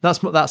not,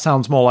 that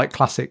sounds more like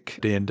classic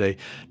D&D.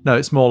 No,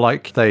 it's more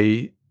like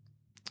they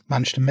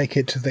manage to make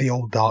it to the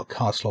old dark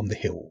castle on the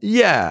hill.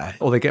 Yeah,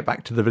 or they get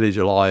back to the village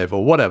alive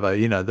or whatever.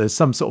 You know, there's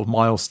some sort of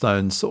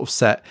milestone sort of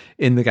set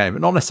in the game.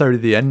 But not necessarily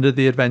the end of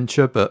the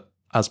adventure, but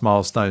as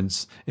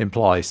milestones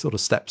imply, sort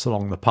of steps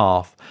along the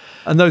path.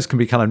 And those can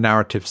be kind of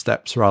narrative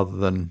steps rather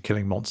than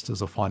killing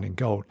monsters or finding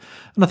gold.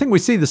 And I think we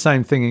see the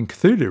same thing in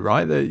Cthulhu,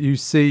 right? That you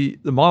see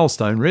the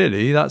milestone,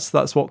 really, that's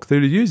what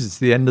Cthulhu uses,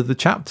 the end of the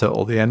chapter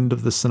or the end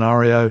of the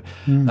scenario,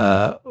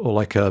 or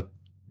like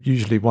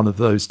usually one of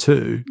those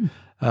two.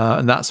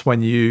 And that's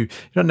when you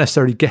don't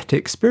necessarily get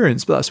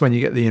experience, but that's when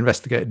you get the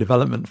investigative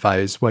development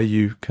phase where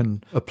you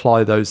can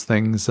apply those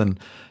things and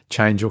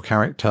change your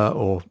character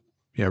or,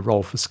 you know,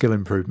 roll for skill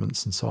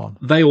improvements and so on.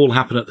 They all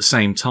happen at the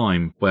same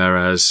time,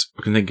 whereas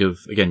I can think of,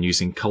 again,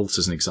 using Cult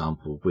as an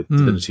example with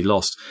Divinity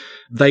Lost,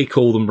 they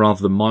call them,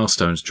 rather than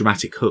milestones,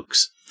 dramatic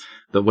hooks,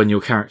 that when your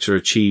character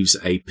achieves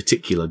a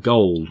particular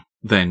goal,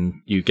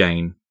 then you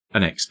gain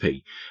an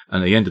XP.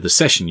 And at the end of the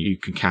session, you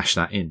can cash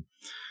that in.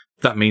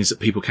 That means that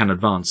people can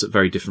advance at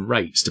very different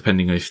rates,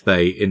 depending if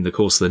they, in the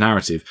course of the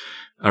narrative,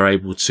 are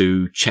able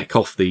to check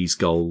off these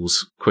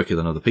goals quicker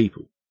than other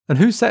people. And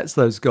who sets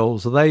those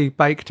goals? Are they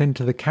baked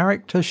into the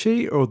character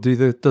sheet, or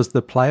does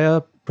the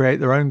player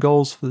create their own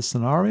goals for the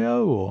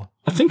scenario? Or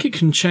I think it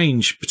can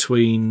change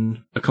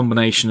between a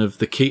combination of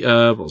the keeper,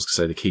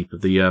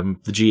 the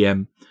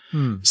GM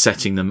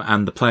setting them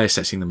and the player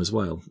setting them as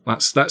well.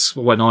 That's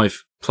when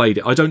I've played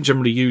it. I don't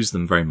generally use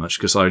them very much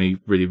because I only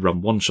really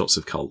run one-shots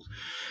of Cult,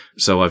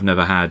 so I've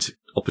never had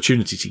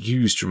opportunity to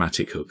use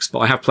dramatic hooks. But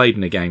I have played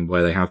in a game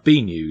where they have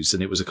been used,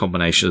 and it was a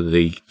combination of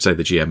the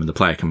GM and the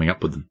player coming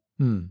up with them.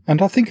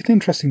 And I think an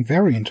interesting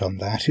variant on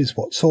that is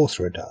what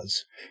Sorcerer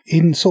does.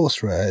 In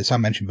Sorcerer, as I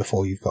mentioned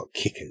before, you've got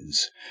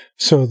kickers.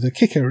 So the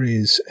kicker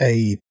is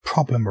a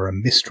problem or a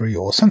mystery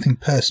or something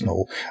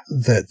personal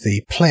that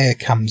the player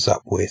comes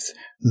up with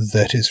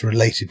that is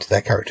related to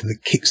their character,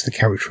 that kicks the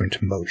character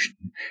into motion.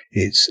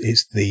 It's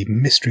the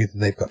mystery that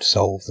they've got to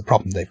solve, the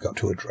problem they've got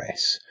to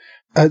address.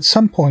 At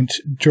some point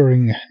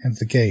during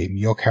the game,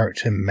 your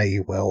character may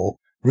well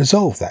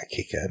resolve that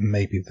kicker.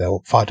 Maybe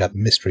they'll find out the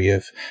mystery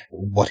of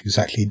what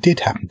exactly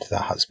did happen to their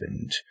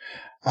husband.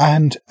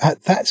 And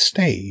at that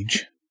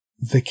stage,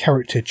 the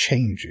character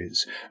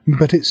changes,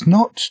 but it's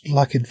not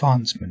like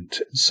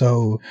advancement.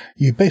 So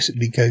you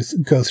basically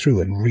go through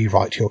and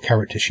rewrite your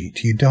character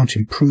sheet. You don't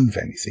improve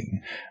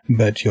anything,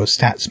 but your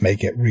stats may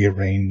get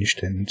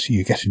rearranged and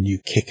you get a new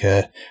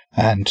kicker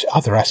and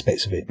other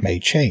aspects of it may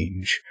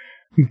change.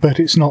 But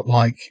it's not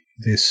like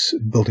this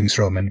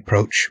Bildungsroman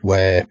approach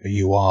where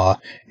you are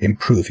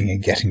improving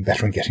and getting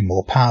better and getting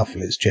more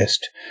powerful. It's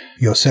just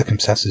your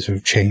circumstances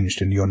have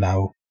changed and you're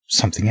now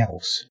something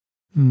else.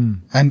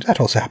 And that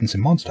also happens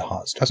in Monster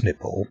Hearts, doesn't it,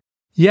 Paul?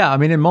 Yeah, I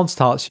mean, in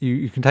Monster Hearts,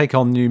 you can take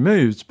on new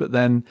moves, but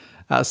then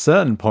at a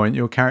certain point,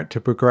 your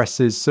character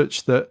progresses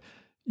such that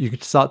you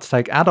can start to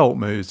take adult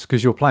moves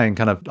because you're playing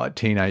kind of like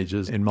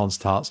teenagers in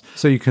Monster Hearts.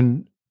 So you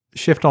can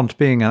shift on to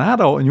being an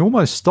adult and you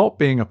almost stop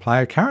being a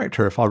player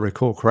character, if I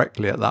recall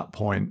correctly, at that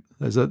point.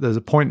 There's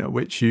a point at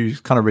which you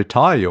kind of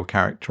retire your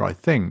character, I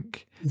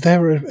think.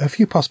 There are a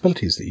few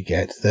possibilities that you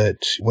get that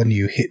when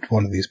you hit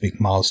one of these big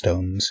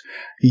milestones,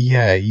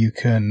 you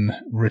can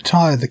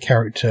retire the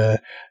character,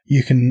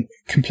 you can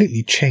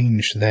completely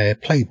change their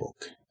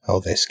playbook or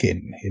their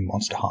skin in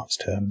Monster Hearts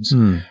terms,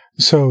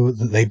 so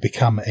that they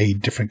become a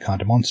different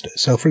kind of monster.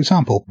 So, for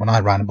example, when I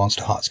ran a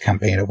Monster Hearts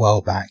campaign a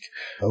while back,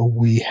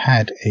 we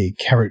had a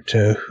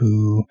character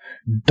who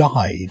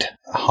died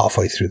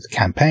halfway through the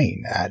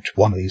campaign at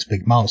one of these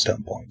big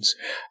milestone points.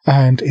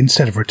 And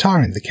instead of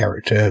retiring the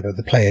character,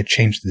 the player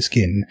changed the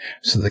skin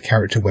so the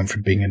character went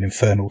from being an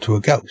infernal to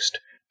a ghost.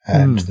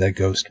 And their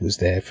ghost was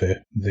there for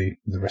the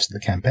rest of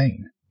the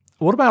campaign.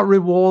 What about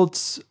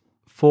rewards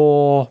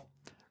for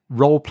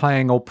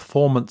role-playing or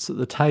performance at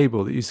the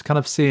table that you kind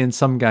of see in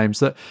some games,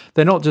 that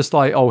they're not just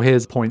like, oh,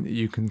 here's a point that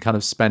you can kind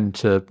of spend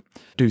to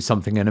do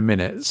something in a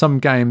minute. Some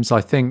games,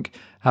 I think,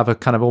 have a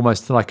kind of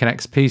almost like an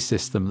XP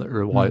system that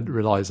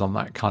relies on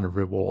that kind of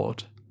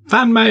reward.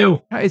 Fan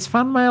mail! Is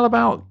fan mail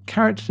about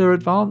character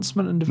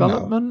advancement and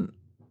development?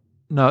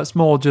 No, it's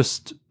more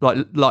just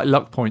like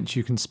luck points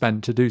you can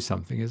spend to do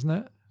something, isn't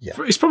it? Yeah.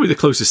 It's probably the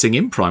closest thing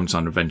in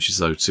Primetime Adventures,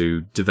 though,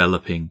 to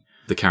developing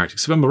the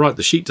characters. If I remember right,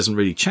 the sheet doesn't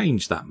really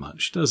change that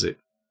much, does it?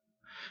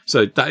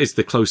 So that is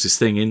the closest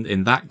thing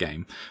in that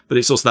game. But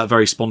it's also that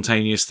very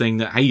spontaneous thing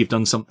that, hey, you've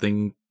done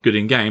something good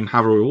in game,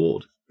 have a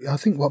reward. I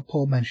think what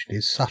Paul mentioned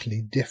is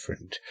subtly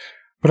different.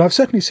 But I've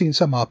certainly seen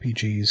some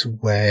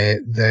RPGs where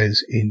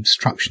there's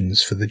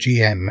instructions for the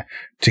GM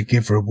to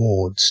give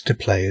rewards to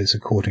players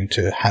according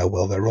to how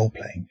well they're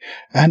role-playing.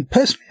 And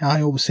personally,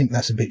 I always think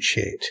that's a bit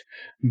shit,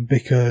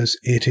 because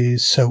it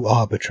is so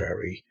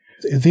arbitrary.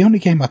 The only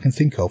game I can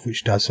think of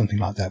which does something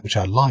like that, which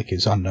I like,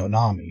 is Unknown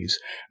Armies,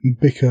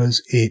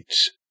 because it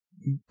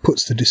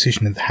puts the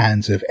decision in the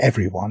hands of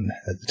everyone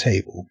at the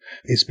table.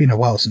 It's been a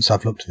while since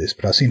I've looked at this,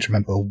 but I seem to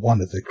remember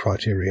one of the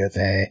criteria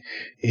there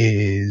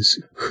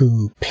is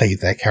who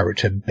played their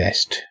character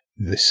best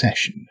this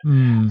session.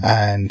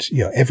 And,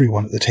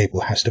 everyone at the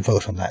table has to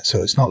vote on that,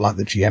 so it's not like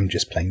the GM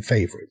just playing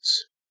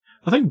favourites.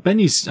 I think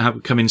Benny's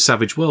have come in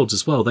Savage Worlds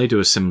as well. They do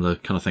a similar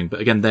kind of thing,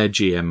 but again, they're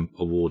GM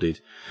awarded.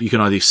 You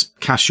can either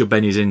cash your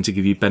bennies in to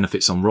give you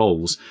benefits on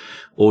rolls,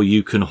 or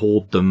you can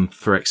hoard them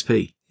for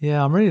XP.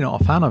 Yeah, I'm really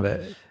not a fan of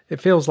it. It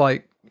feels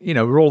like,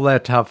 we're all there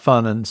to have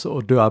fun and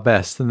sort of do our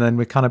best, and then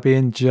we're kind of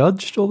being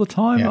judged all the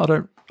time.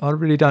 Yeah. I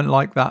really don't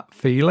like that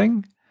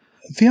feeling.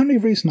 The only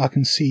reason I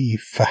can see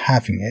for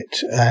having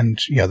it, and,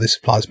 this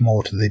applies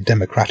more to the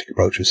democratic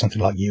approach of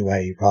something like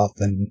UA rather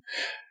than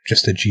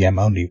just a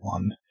GM-only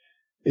one,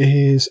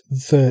 is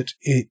that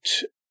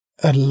it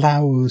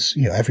allows,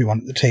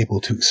 everyone at the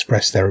table to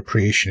express their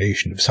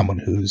appreciation of someone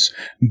who's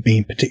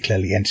been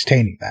particularly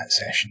entertaining that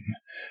session.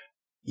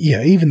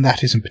 Even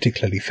that isn't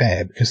particularly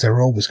fair, because there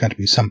are always going to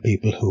be some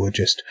people who are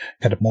just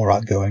kind of more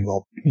outgoing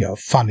or,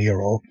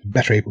 funnier or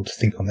better able to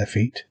think on their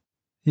feet.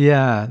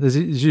 Yeah, there's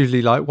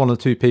usually like one or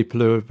two people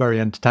who are very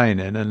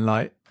entertaining, and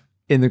like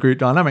in the group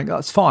dynamic,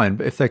 that's fine.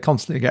 But if they're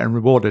constantly getting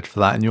rewarded for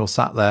that and you're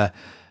sat there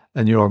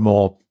and you're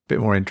bit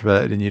more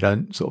introverted and you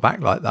don't sort of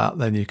act like that,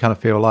 then you kind of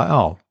feel like,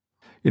 oh,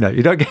 you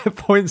don't get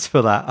points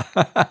for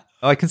that.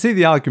 I can see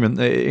the argument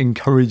that it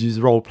encourages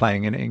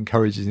role-playing and it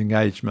encourages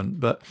engagement,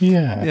 but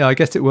I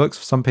guess it works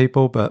for some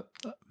people, but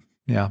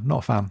I'm not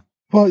a fan.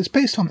 Well, it's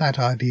based on that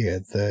idea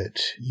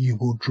that you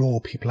will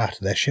draw people out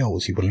of their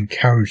shells. You will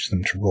encourage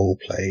them to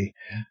role-play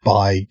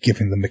by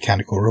giving them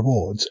mechanical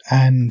rewards.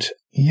 And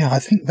I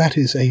think that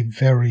is a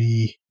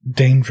very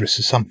dangerous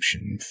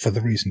assumption for the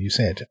reason you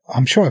said.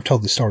 I'm sure I've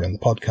told the story on the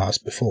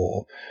podcast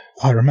before.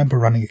 I remember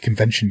running a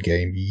convention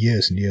game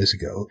years and years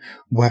ago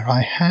where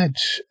I had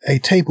a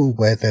table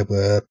where there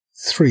were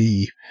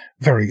 3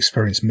 very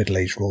experienced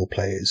middle-aged role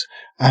players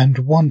and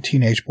one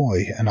teenage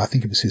boy, and I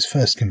think it was his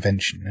first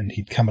convention, and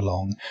he'd come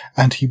along,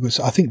 and he was,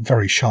 I think,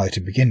 very shy to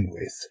begin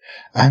with.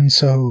 And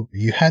so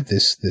you had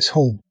this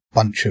whole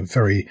bunch of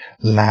very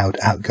loud,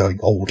 outgoing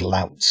old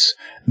louts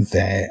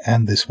there,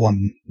 and this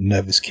one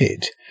nervous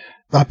kid.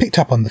 I picked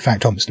up on the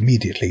fact almost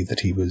immediately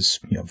that he was,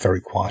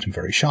 very quiet and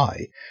very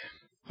shy.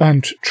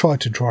 and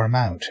tried to draw him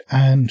out,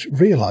 and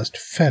realised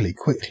fairly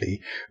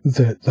quickly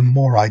that the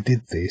more I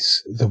did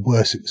this, the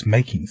worse it was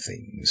making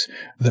things,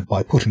 that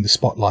by putting the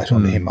spotlight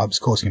on him, I was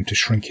causing him to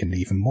shrink in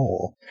even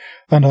more.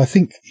 And I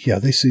think,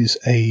 this is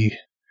a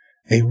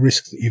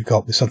risk that you've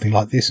got with something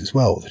like this as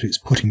well, that it's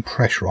putting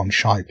pressure on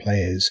shy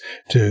players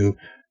to,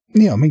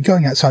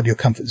 going outside your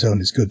comfort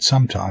zone is good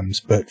sometimes,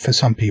 but for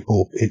some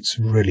people it's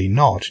really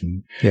not.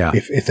 And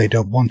if they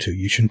don't want to,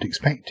 you shouldn't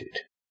expect it.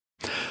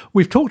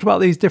 We've talked about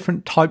these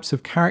different types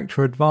of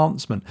character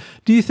advancement.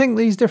 Do you think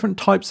these different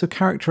types of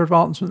character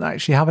advancement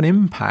actually have an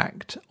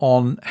impact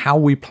on how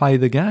we play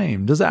the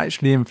game? Does it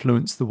actually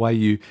influence the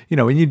way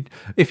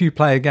if you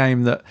play a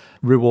game that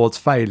rewards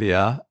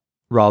failure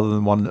rather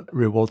than one that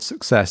rewards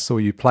success, or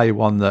you play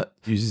one that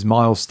uses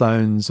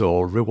milestones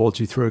or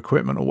rewards you through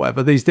equipment or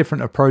whatever, these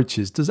different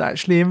approaches, does it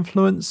actually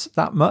influence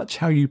that much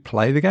how you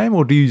play the game,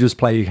 or do you just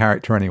play your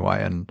character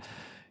anyway and,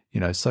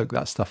 soak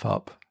that stuff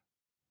up?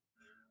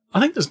 I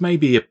think there's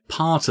maybe a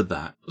part of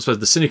that. I suppose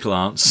the cynical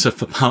answer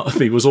for part of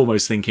me was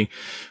almost thinking,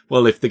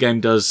 well, if the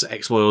game does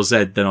X, Y, or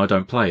Z, then I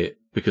don't play it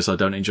because I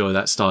don't enjoy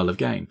that style of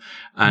game.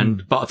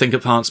 But I think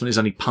advancement is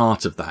only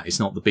part of that. It's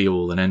not the be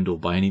all and end all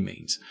by any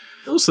means.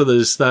 Also,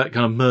 there's that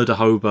kind of murder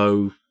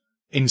hobo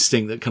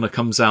instinct that kind of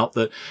comes out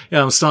that,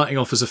 I'm starting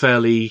off as a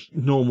fairly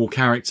normal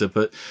character,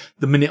 but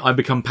the minute I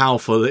become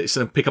powerful, it's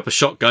pick up a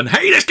shotgun.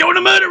 Hey, let's go on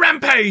a murder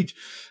rampage!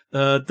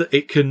 That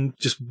it can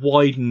just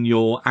widen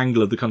your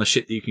angle of the kind of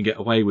shit that you can get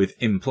away with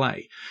in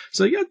play.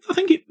 So I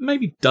think it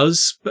maybe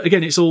does. But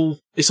again, it's all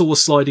a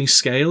sliding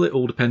scale. It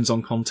all depends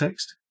on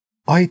context.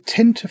 I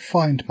tend to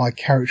find my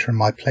character and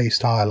my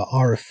playstyle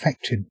are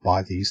affected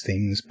by these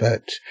things,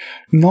 but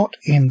not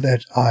in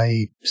that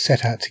I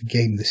set out to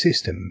game the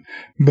system,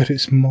 but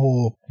it's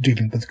more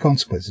dealing with the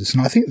consequences.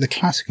 And I think the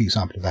classic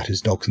example of that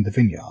is Dogs in the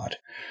Vineyard.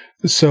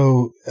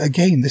 So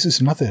again, this is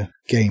another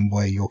game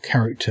where your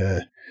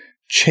character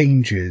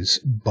changes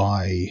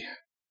by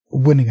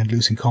winning and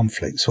losing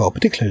conflicts, well,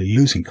 particularly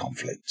losing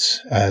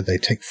conflicts. They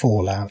take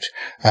fallout,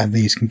 and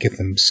these can give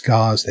them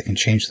scars, they can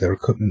change their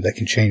equipment, they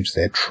can change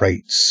their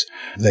traits,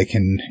 they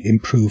can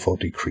improve or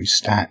decrease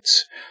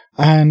stats,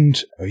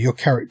 and your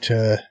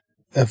character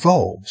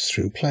evolves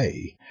through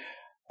play.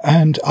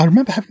 And I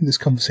remember having this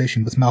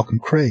conversation with Malcolm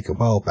Craig a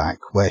while back,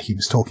 where he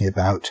was talking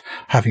about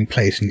having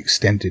played an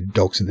extended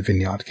Dogs in the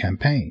Vineyard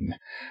campaign.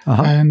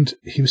 And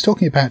he was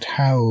talking about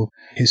how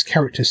his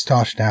character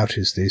started out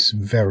as this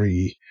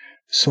very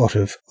sort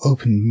of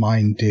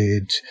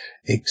open-minded,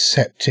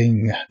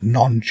 accepting,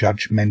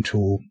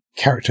 non-judgmental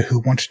character who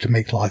wanted to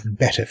make life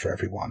better for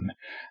everyone.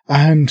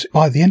 And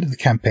by the end of the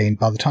campaign,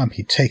 by the time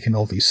he'd taken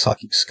all these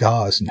psychic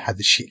scars and had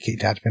the shit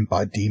kicked out of him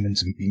by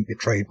demons and being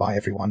betrayed by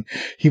everyone,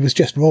 he was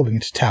just rolling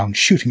into town,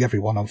 shooting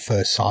everyone on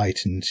first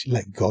sight and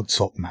let God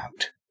sort them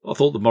out. I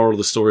thought the moral of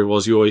the story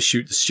was you always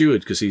shoot the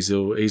steward because he's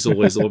always the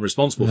one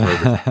responsible for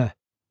everything.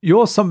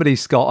 You're somebody,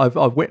 Scott,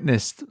 I've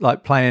witnessed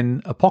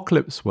playing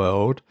Apocalypse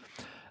World,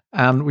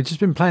 and we've just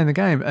been playing the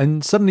game,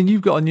 and suddenly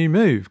you've got a new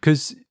move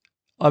because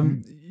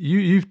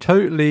you've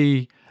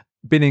totally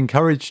been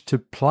encouraged to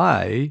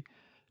play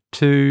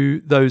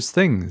to those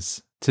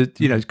things.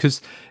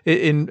 Because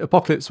in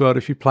Apocalypse World,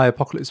 if you play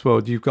Apocalypse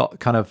World, you've got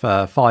kind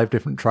of 5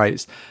 different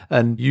traits,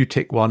 and you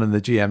tick one and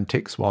the GM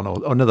ticks one,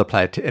 or another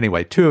player.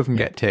 Anyway, 2 of them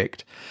get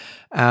ticked.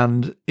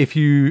 And if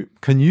you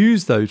can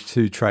use those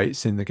 2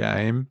 traits in the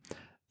game,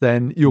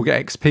 then you'll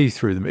get XP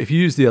through them. If you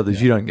use the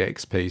others, you don't get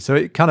XP.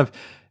 So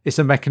it's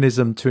a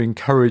mechanism to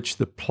encourage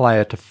the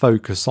player to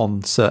focus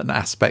on certain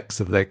aspects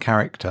of their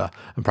character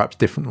and perhaps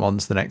different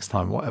ones the next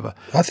time, whatever.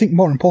 I think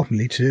more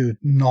importantly to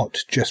not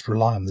just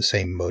rely on the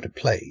same mode of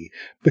play.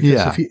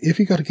 Because if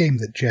you've got a game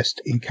that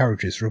just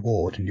encourages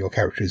reward and your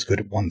character is good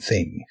at one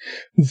thing,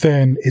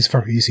 then it's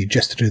very easy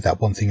just to do that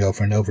one thing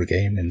over and over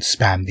again and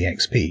spam the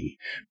XP.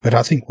 But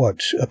I think what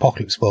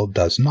Apocalypse World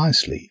does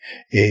nicely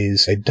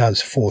is it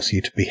does force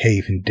you to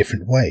behave in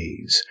different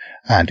ways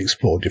and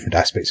explore different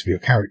aspects of your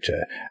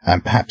character,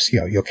 and perhaps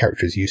your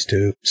character is used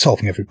to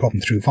solving every problem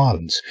through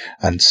violence,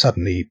 and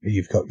suddenly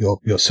you've got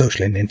your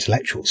social and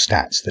intellectual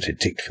stats that are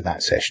ticked for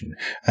that session,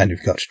 and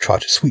you've got to try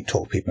to sweet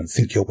talk people and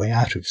think your way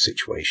out of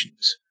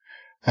situations.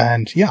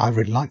 And I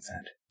really like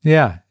that.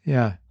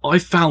 Yeah. I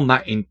found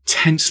that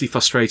intensely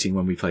frustrating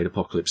when we played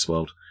Apocalypse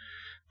World.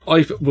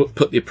 I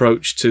put the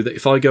approach to that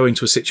if I go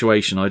into a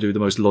situation, I do the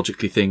most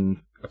logically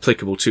thing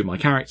applicable to my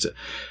character.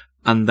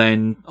 And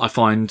then I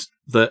find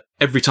that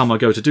every time I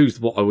go to do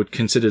what I would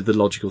consider the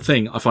logical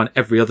thing, I find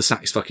every other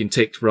stat is fucking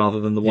ticked rather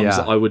than the ones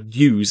that I would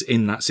use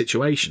in that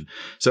situation.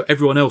 So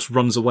everyone else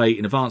runs away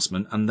in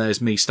advancement and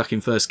there's me stuck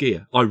in first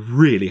gear. I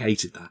really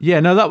hated that. Yeah,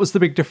 no, that was the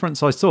big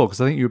difference I saw,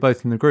 because I think you were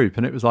both in the group,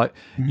 and it was like,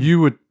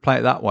 you would play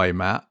it that way,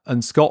 Matt,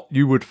 and Scott,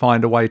 you would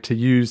find a way to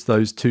use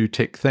those 2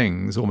 tick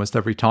things almost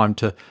every time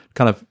to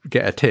kind of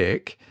get a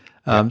tick.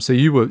 So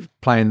you were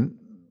playing,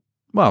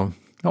 well,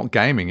 not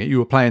gaming it, you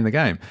were playing the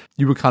game.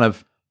 You were kind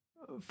of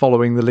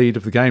following the lead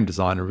of the game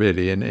designer,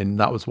 really, and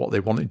that was what they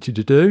wanted you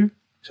to do.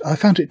 I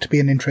found it to be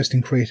an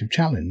interesting creative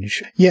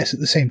challenge. Yes, at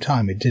the same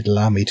time, it did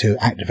allow me to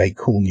activate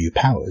cool new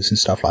powers and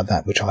stuff like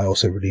that, which I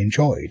also really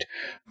enjoyed.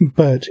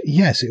 But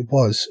yes, it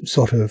was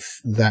sort of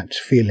that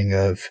feeling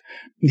of,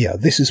 yeah,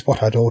 this is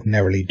what I'd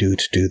ordinarily do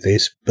to do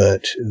this,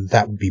 but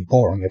that would be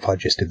boring if I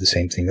just did the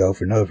same thing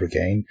over and over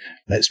again.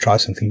 Let's try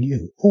something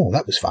new. Oh,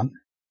 that was fun.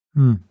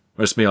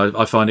 Whereas me,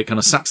 I find it kind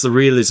of saps the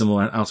realism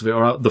out of it,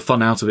 or the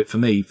fun out of it for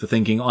me, for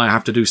thinking I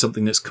have to do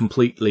something that's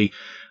completely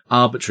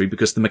arbitrary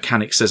because the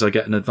mechanic says I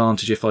get an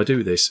advantage if I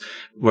do this,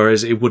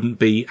 whereas it wouldn't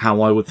be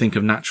how I would think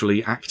of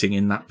naturally acting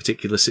in that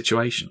particular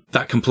situation.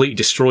 That completely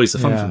destroys the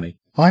fun for me.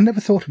 I never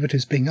thought of it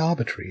as being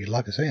arbitrary.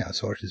 Like I say, I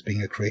saw it as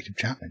being a creative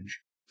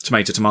challenge.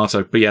 Tomato,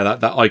 tomato. But yeah,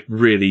 that I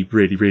really,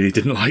 really, really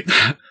didn't like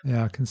that.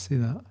 Yeah, I can see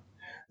that.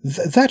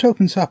 That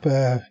opens up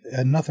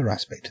another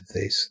aspect of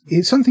this.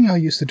 It's something I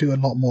used to do a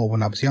lot more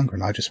when I was younger,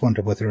 and I just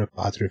wonder whether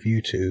either of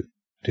you two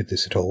did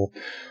this at all,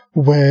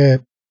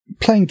 where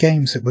playing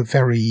games that were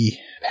very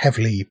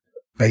heavily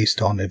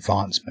based on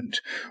advancement,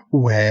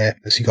 where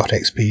as you got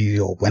XP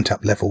or went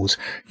up levels,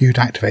 you'd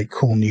activate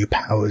cool new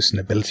powers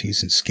and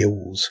abilities and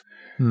skills.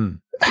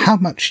 How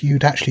much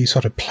you'd actually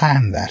sort of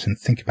plan that and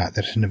think about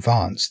that in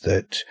advance,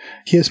 that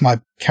here's my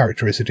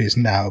character as it is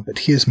now, but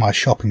here's my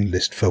shopping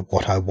list for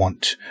what I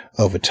want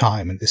over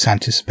time, and this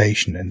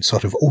anticipation and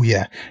sort of, oh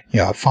yeah,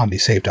 I've finally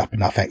saved up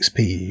enough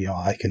XP,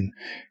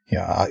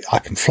 I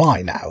can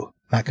fly now,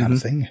 that kind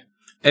of thing.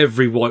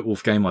 Every White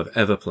Wolf game I've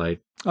ever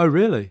played. Oh,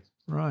 really?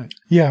 Right.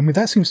 Yeah, I mean,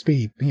 that seems to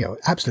be,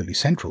 absolutely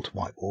central to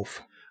White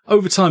Wolf.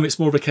 Over time, it's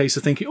more of a case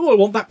of thinking, I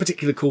want that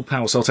particular cool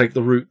power, so I'll take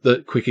the route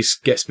that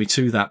quickest gets me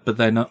to that. But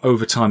then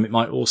over time, it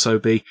might also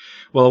be,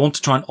 I want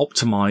to try and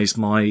optimize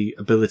my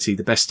ability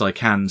the best I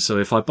can. So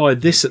if I buy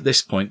this at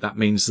this point, that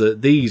means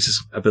that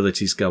these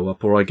abilities go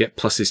up, or I get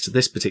pluses to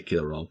this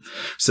particular role.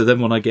 So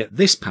then when I get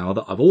this power,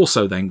 that I've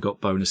also then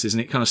got bonuses,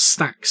 and it kind of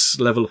stacks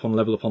level upon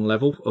level upon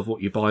level of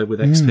what you buy with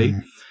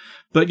XP.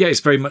 But yeah, it's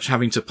very much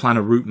having to plan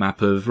a route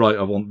map of, right,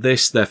 I want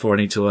this, therefore I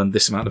need to earn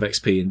this amount of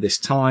XP in this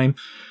time.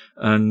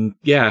 And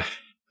yeah,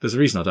 there's a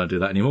reason I don't do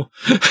that anymore.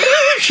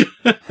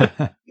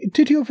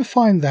 Did you ever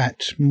find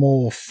that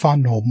more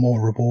fun or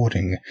more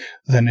rewarding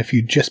than if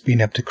you'd just been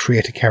able to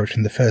create a character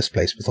in the first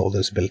place with all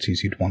those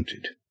abilities you'd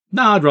wanted?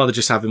 No, I'd rather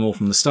just have him all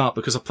from the start,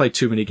 because I've played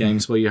too many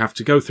games where you have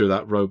to go through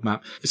that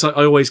roadmap. It's like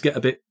I always get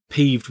a bit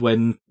peeved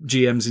when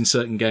GMs in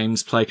certain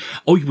games play,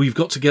 we've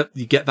got to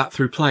get that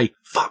through play.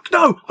 Fuck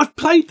no! I've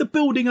played the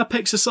building up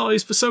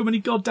exercise for so many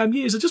goddamn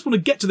years. I just want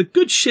to get to the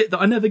good shit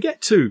that I never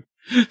get to.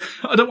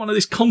 I don't want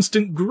this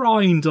constant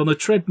grind on a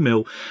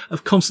treadmill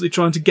of constantly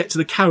trying to get to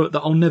the carrot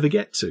that I'll never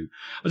get to.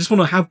 I just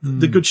want to have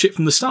the good shit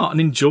from the start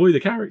and enjoy the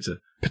character.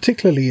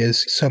 Particularly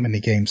as so many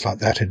games like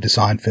that are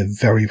designed for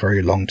very,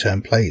 very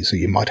long-term play, so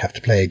you might have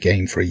to play a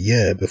game for a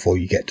year before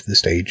you get to the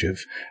stage of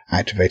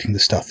activating the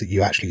stuff that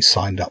you actually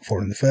signed up for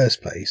in the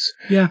first place.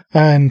 Yeah.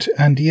 And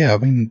yeah, I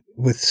mean,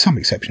 with some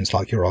exceptions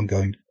like your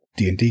ongoing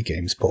D&D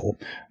games, Paul,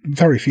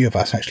 very few of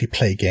us actually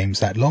play games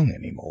that long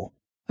anymore.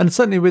 And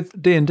certainly with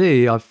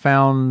D&D, I've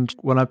found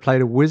when I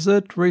played a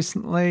wizard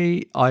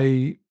recently,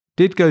 I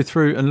did go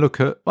through and look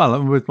at,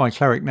 with my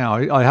cleric now,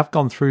 I have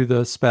gone through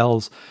the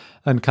spells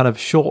and kind of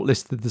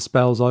shortlisted the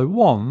spells I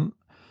want.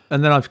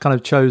 And then I've kind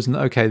of chosen,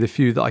 okay, the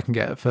few that I can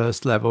get at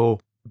first level.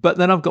 But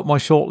then I've got my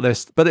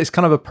shortlist, but it's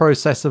kind of a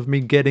process of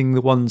me getting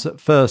the ones at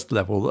first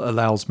level that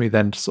allows me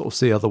then to sort of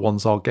see other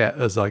ones I'll get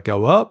as I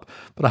go up.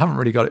 But I haven't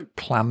really got it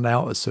planned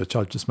out as such.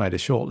 I've just made a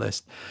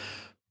shortlist.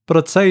 But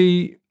I'd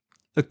say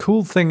a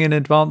cool thing in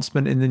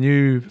advancement in the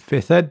new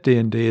 5th Ed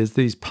D&D is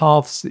these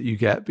paths that you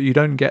get, but you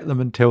don't get them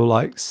until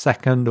like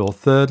 2nd or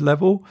 3rd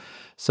level.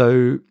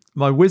 So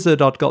my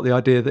wizard, I'd got the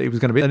idea that he was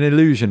going to be an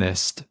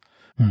illusionist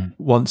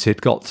once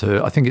he'd got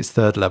to, I think it's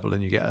 3rd level,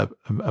 and you get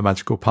a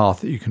magical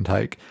path that you can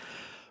take.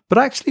 But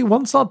actually,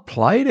 once I'd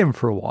played him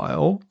for a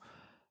while,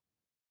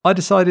 I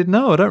decided,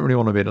 no, I don't really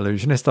want to be an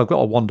illusionist. I've got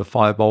a wand of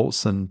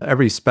firebolts, and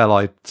every spell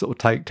I sort of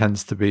take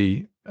tends to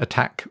be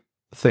attack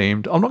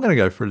themed. I'm not going to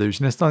go for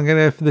illusionist. I'm going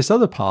to go for this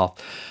other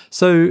path.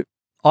 So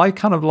I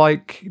kind of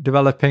like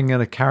developing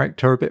a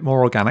character a bit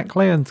more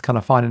organically and kind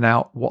of finding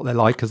out what they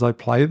like as I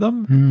play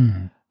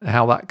them,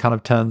 how that kind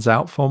of turns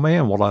out for me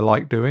and what I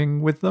like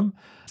doing with them.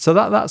 So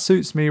that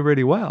suits me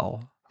really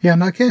well. Yeah,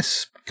 and I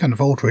guess kind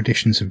of older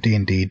editions of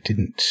D&D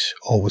didn't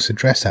always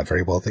address that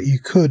very well, that you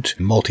could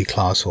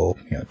multi-class or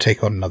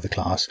take on another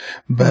class,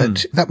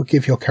 but that would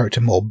give your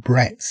character more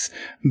breadth.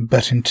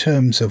 But in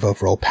terms of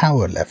overall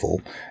power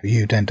level,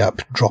 you'd end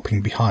up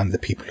dropping behind the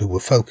people who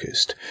were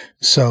focused.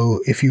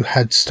 So if you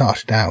had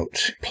started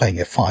out playing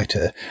a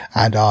fighter,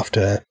 and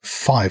after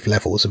 5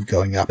 levels of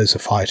going up as a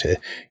fighter,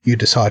 you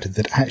decided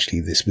that actually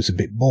this was a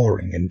bit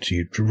boring and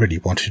you really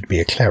wanted to be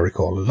a cleric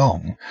all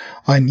along,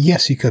 and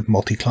yes, you could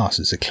multi-class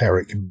as a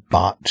cleric,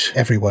 but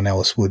everyone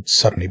else would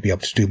suddenly be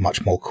able to do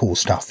much more cool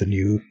stuff than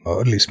you,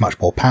 or at least much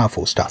more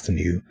powerful stuff than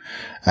you,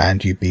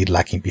 and you'd be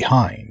lagging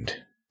behind.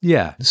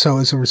 Yeah. So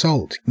as a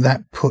result,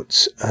 that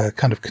puts a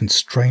kind of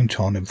constraint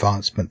on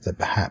advancement that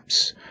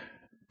perhaps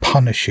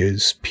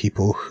punishes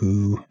people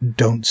who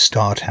don't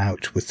start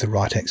out with the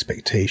right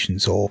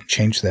expectations or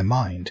change their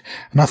mind.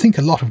 And I think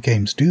a lot of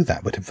games do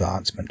that with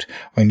advancement.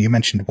 When you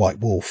mentioned White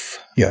Wolf,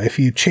 if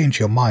you change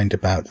your mind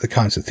about the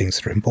kinds of things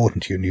that are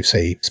important to you, and you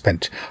say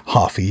spent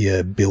half a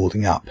year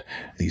building up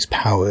these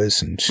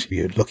powers and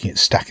you're looking at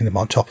stacking them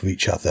on top of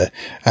each other,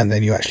 and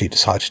then you actually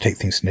decide to take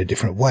things in a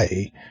different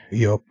way,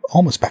 you're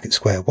almost back at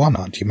square one,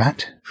 aren't you,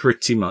 Matt?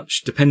 Pretty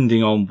much.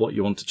 Depending on what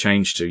you want to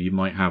change to, you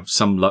might have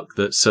some luck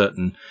that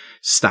certain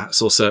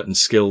stats or certain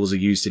skills are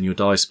used in your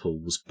dice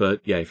pools.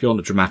 But yeah, if you're on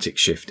a dramatic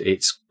shift,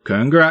 it's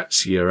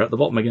congrats, you're at the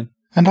bottom again.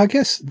 And I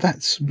guess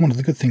that's one of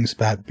the good things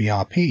about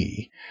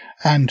BRP,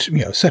 and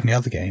certainly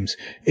other games,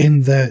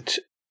 in that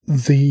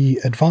the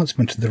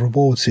advancement of the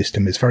reward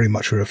system is very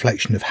much a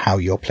reflection of how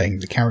you're playing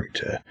the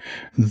character.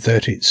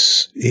 That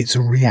it's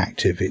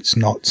reactive. It's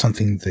not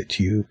something that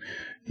you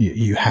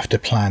have to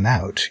plan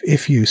out.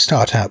 If you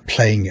start out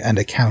playing an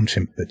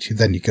accountant, but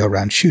then you go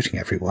around shooting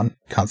everyone,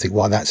 can't think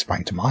why that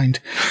sprang to mind,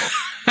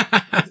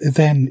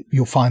 then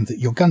you'll find that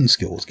your gun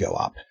skills go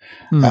up,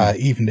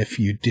 even if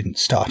you didn't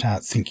start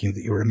out thinking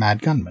that you were a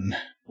mad gunman.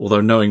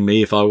 Although knowing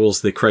me, if I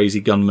was the crazy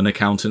gunman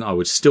accountant, I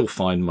would still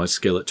find my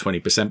skill at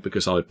 20%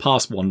 because I would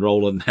pass one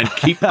roll and then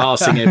keep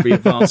passing every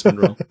advancement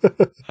roll.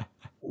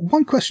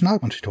 One question I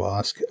wanted to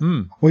ask.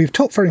 We've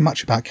talked very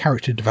much about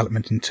character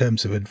development in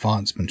terms of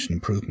advancement and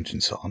improvement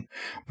and so on,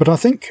 but I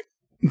think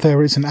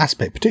there is an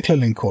aspect,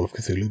 particularly in Call of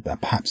Cthulhu,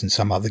 but perhaps in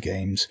some other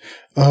games,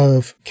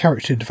 of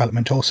character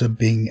development also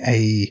being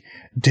a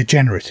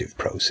degenerative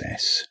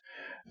process.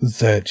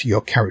 That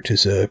your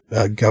characters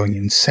are going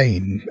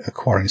insane,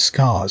 acquiring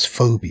scars,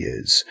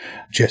 phobias,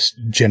 just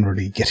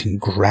generally getting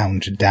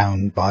ground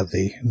down by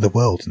the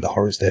world and the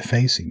horrors they're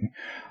facing.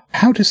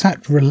 How does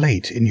that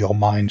relate in your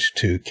mind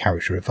to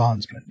character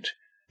advancement?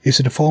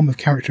 Is it a form of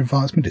character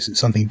advancement? Is it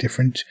something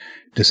different?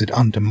 Does it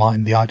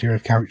undermine the idea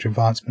of character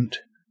advancement?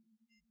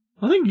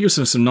 I think it gives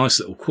them some nice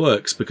little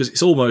quirks because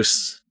it's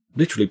almost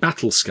literally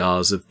battle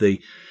scars of the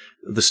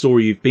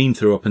story you've been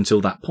through up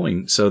until that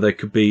point. So there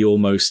could be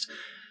almost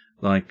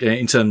like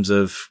in terms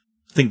of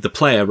think the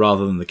player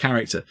rather than the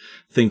character,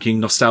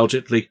 thinking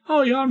nostalgically,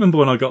 oh yeah, I remember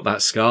when I got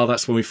that scar.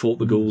 That's when we fought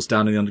the ghouls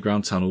down in the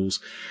underground tunnels.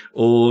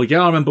 Or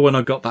yeah, I remember when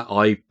I got that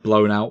eye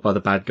blown out by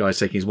the bad guy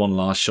taking his one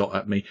last shot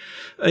at me.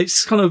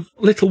 It's kind of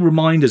little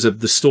reminders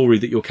of the story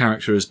that your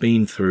character has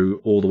been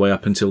through all the way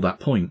up until that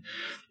point.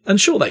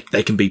 And sure,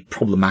 they can be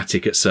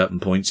problematic at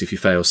certain points if you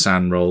fail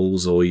sand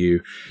rolls or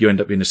you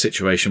end up in a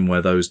situation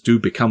where those do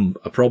become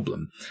a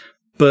problem.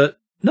 But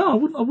no,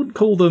 I wouldn't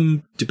call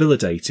them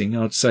debilitating.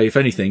 I'd say, if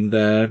anything,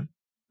 they're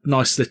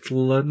nice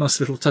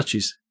little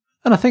touches.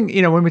 And I think,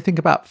 when we think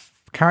about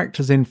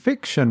characters in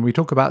fiction, we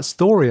talk about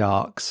story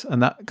arcs,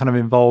 and that kind of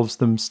involves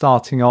them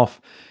starting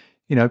off,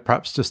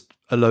 perhaps just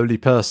a lowly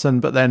person,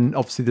 but then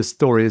obviously the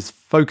story is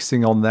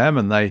focusing on them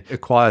and they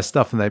acquire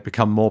stuff and they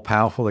become more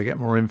powerful, they get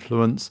more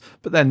influence.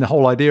 But then the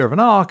whole idea of an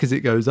arc is it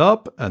goes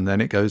up and then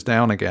it goes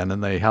down again,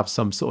 and they have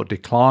some sort of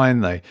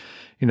decline. They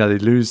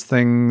lose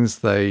things,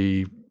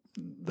 they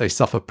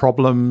suffer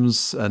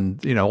problems, and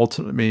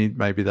ultimately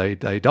maybe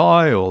they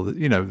die, or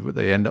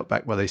they end up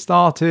back where they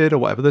started or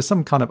whatever. There's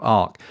some kind of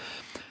arc.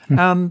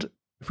 And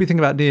if we think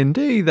about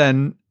D&D,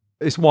 then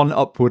it's one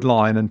upward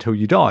line until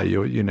you die.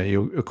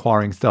 You're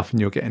acquiring stuff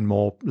and you're getting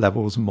more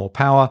levels and more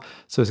power,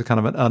 so it's a kind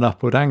of an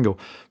upward angle.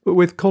 But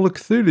with Call of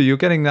Cthulhu, you're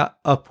getting that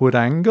upward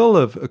angle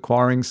of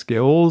acquiring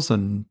skills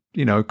and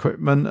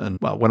equipment, and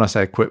well, when I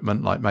say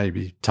equipment, like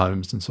maybe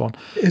tomes and so on.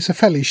 It's a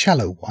fairly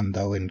shallow one,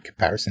 though, in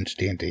comparison to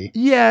D&D.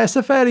 Yeah, it's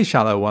a fairly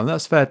shallow one,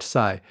 that's fair to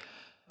say.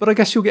 But I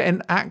guess you're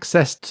getting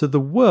access to the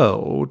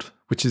world,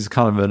 which is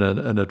kind of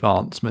an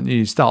advancement.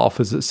 You start off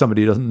as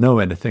somebody who doesn't know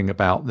anything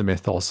about the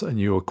mythos, and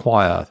you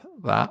acquire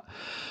that.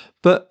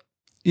 But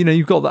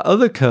you've got that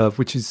other curve,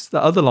 which is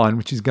the other line,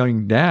 which is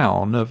going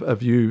down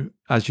of you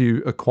as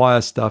you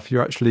acquire stuff.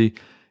 You're actually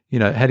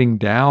heading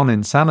down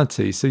in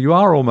sanity. So you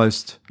are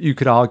almost, you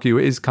could argue,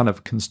 it is kind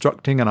of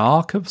constructing an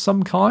arc of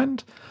some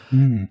kind.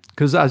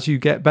 Because as you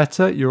get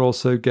better, you're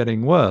also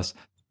getting worse.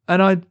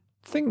 And I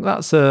think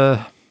that's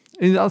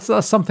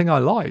something I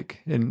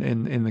like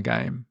in the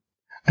game.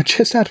 And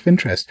just out of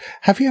interest,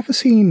 have you ever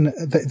seen,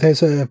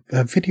 there's a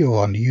video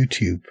on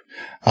YouTube,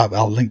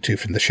 I'll link to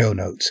from the show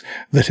notes,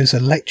 that is a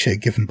lecture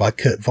given by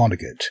Kurt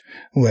Vonnegut,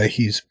 where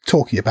he's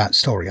talking about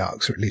story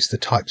arcs, or at least the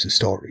types of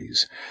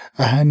stories.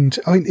 And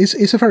I mean,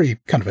 it's a very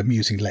kind of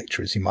amusing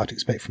lecture, as you might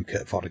expect from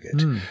Kurt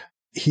Vonnegut.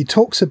 He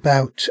talks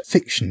about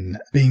fiction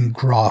being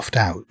graphed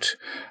out.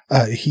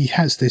 He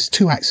has this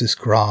 2-axis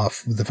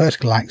graph. The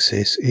vertical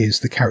axis is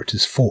the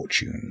character's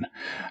fortune,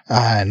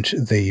 and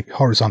the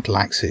horizontal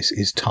axis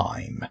is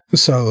time.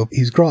 So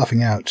he's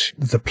graphing out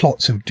the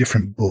plots of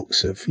different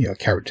books of,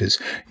 characters,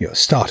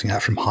 starting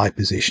out from high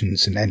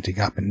positions and ending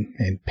up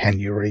in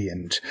penury,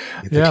 and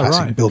the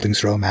classic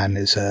Bildungsroman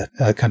is a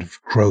kind of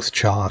growth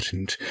chart.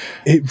 And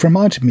it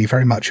reminded me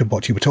very much of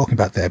what you were talking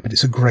about there, but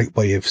it's a great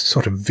way of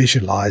sort of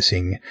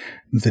visualizing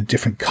the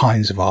different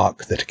kinds of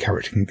arc that a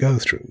character can go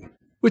through.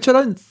 which I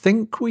don't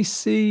think we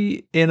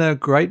see in a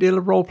great deal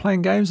of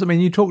role-playing games. I mean,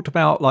 you talked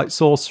about like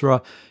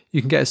Sorcerer,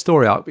 you can get a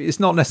story arc, but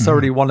it's not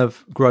necessarily one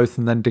of growth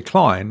and then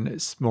decline.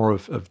 It's more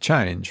of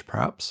change,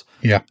 perhaps.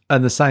 Yeah.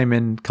 And the same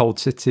in Cold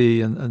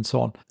City and so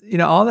on. You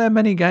know, are there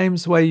many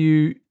games where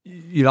you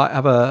like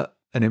have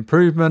an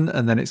improvement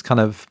and then it's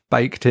kind of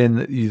baked in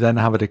that you then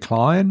have a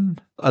decline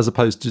as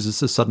opposed to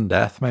just a sudden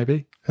death,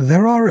 maybe?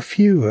 There are a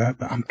few.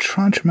 I'm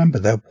trying to remember.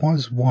 There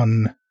was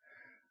one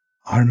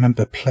I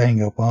remember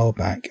playing a while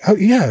back. Oh,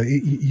 yeah,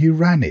 you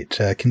ran it,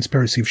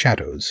 Conspiracy of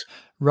Shadows.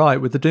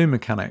 Right, with the Doom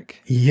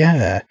mechanic.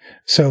 Yeah.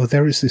 So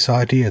there is this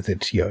idea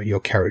that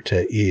your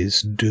character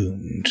is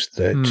doomed.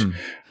 That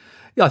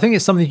Yeah, I think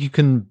it's something you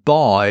can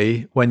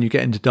buy when you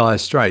get into dire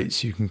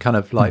straits. You can kind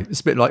of like,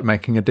 it's a bit like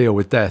making a deal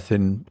with death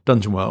in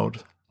Dungeon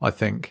World, I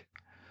think.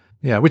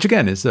 Yeah, which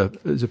again is a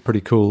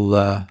pretty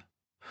cool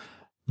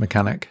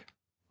mechanic.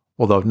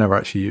 Although I've never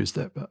actually used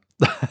it, but,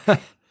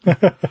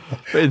 but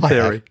in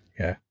theory.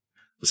 Yeah.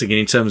 I was thinking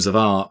in terms of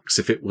arcs,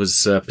 if it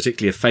was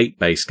particularly a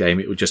fate-based game,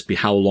 it would just be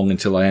how long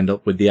until I end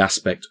up with the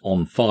aspect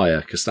on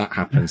fire, because that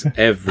happens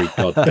every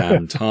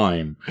goddamn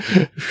time.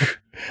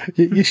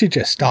 You should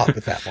just start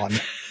with that one.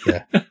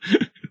 Yeah.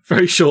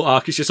 Very short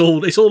arc. It's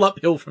all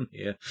uphill from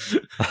here.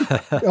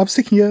 I was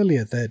thinking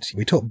earlier that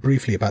we talked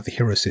briefly about the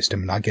hero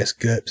system, and I guess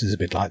GURPS is a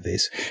bit like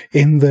this,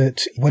 in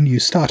that when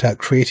you start out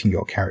creating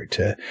your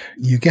character,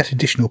 you get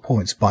additional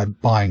points by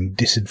buying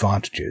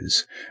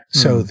disadvantages.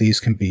 So these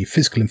can be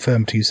physical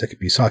infirmities, they can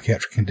be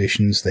psychiatric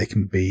conditions, they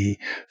can be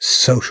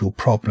social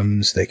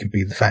problems, they can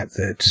be the fact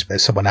that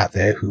there's someone out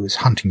there who is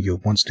hunting you,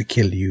 wants to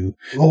kill you,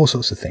 all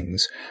sorts of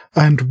things.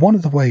 And one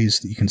of the ways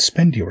that you can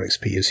spend your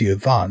XP as you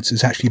advance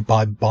is actually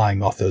by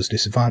buying off those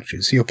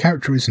disadvantages. So your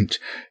character isn't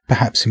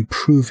perhaps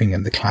improving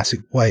in the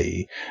classic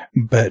way,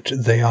 but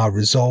they are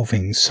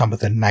resolving some of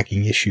the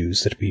nagging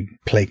issues that have been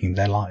plaguing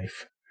their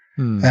life.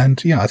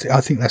 And yeah, I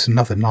think that's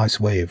another nice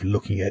way of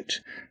looking at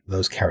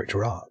those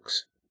character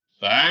arcs.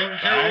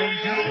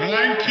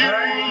 Thank you.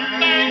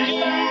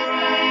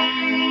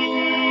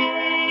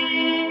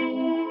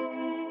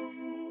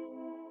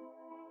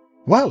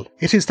 Well,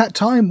 it is that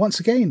time once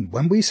again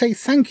when we say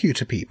thank you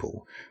to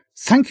people.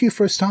 Thank you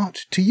for a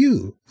start to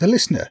you, the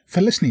listener,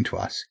 for listening to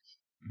us.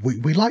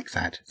 We like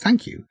that.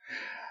 Thank you.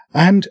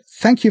 And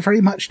thank you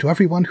very much to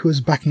everyone who is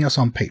backing us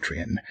on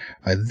Patreon.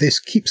 This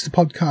keeps the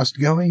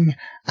podcast going,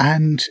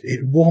 and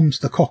it warms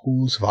the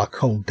cockles of our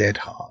cold, dead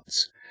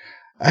hearts.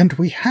 And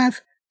we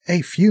have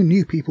a few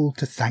new people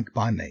to thank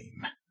by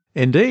name.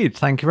 Indeed.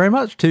 Thank you very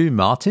much to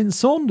Martin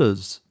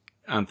Saunders.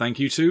 And thank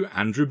you to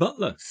Andrew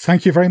Butler.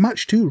 Thank you very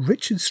much to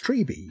Richard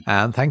Strebe.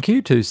 And thank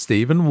you to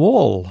Stephen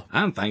Wall.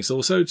 And thanks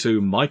also to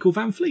Michael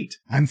Van Fleet.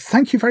 And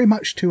thank you very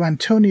much to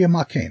Antonia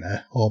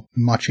Marchena, or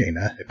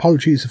Marchena.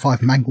 Apologies if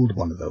I've mangled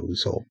one of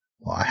those, or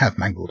I have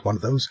mangled one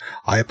of those.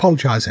 I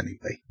apologise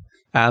anyway.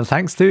 And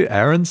thanks to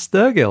Aaron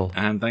Sturgill.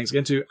 And thanks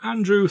again to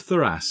Andrew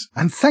Thuras.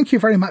 And thank you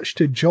very much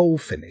to Joel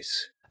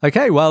Finnis.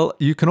 Okay, well,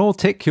 you can all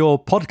tick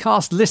your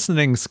podcast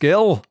listening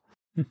skill.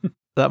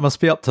 That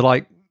must be up to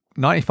like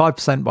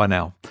 95% by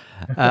now.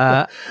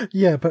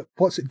 Yeah, but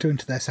what's it doing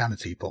to their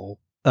sanity, Paul?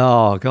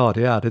 Oh, God,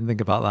 yeah, I didn't think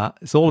about that.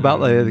 It's all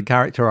about the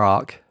character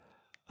arc.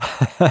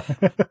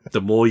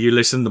 The more you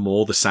listen, the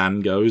more the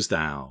sand goes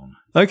down.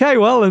 Okay,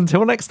 well,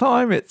 until next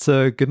time, it's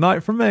a good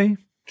night from me.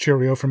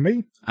 Cheerio from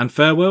me. And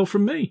farewell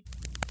from me.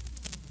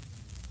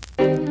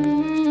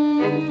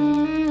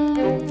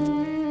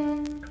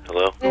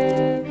 Hello?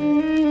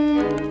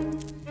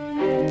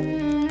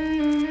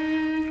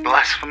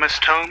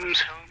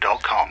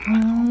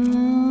 BlasphemousTomes.com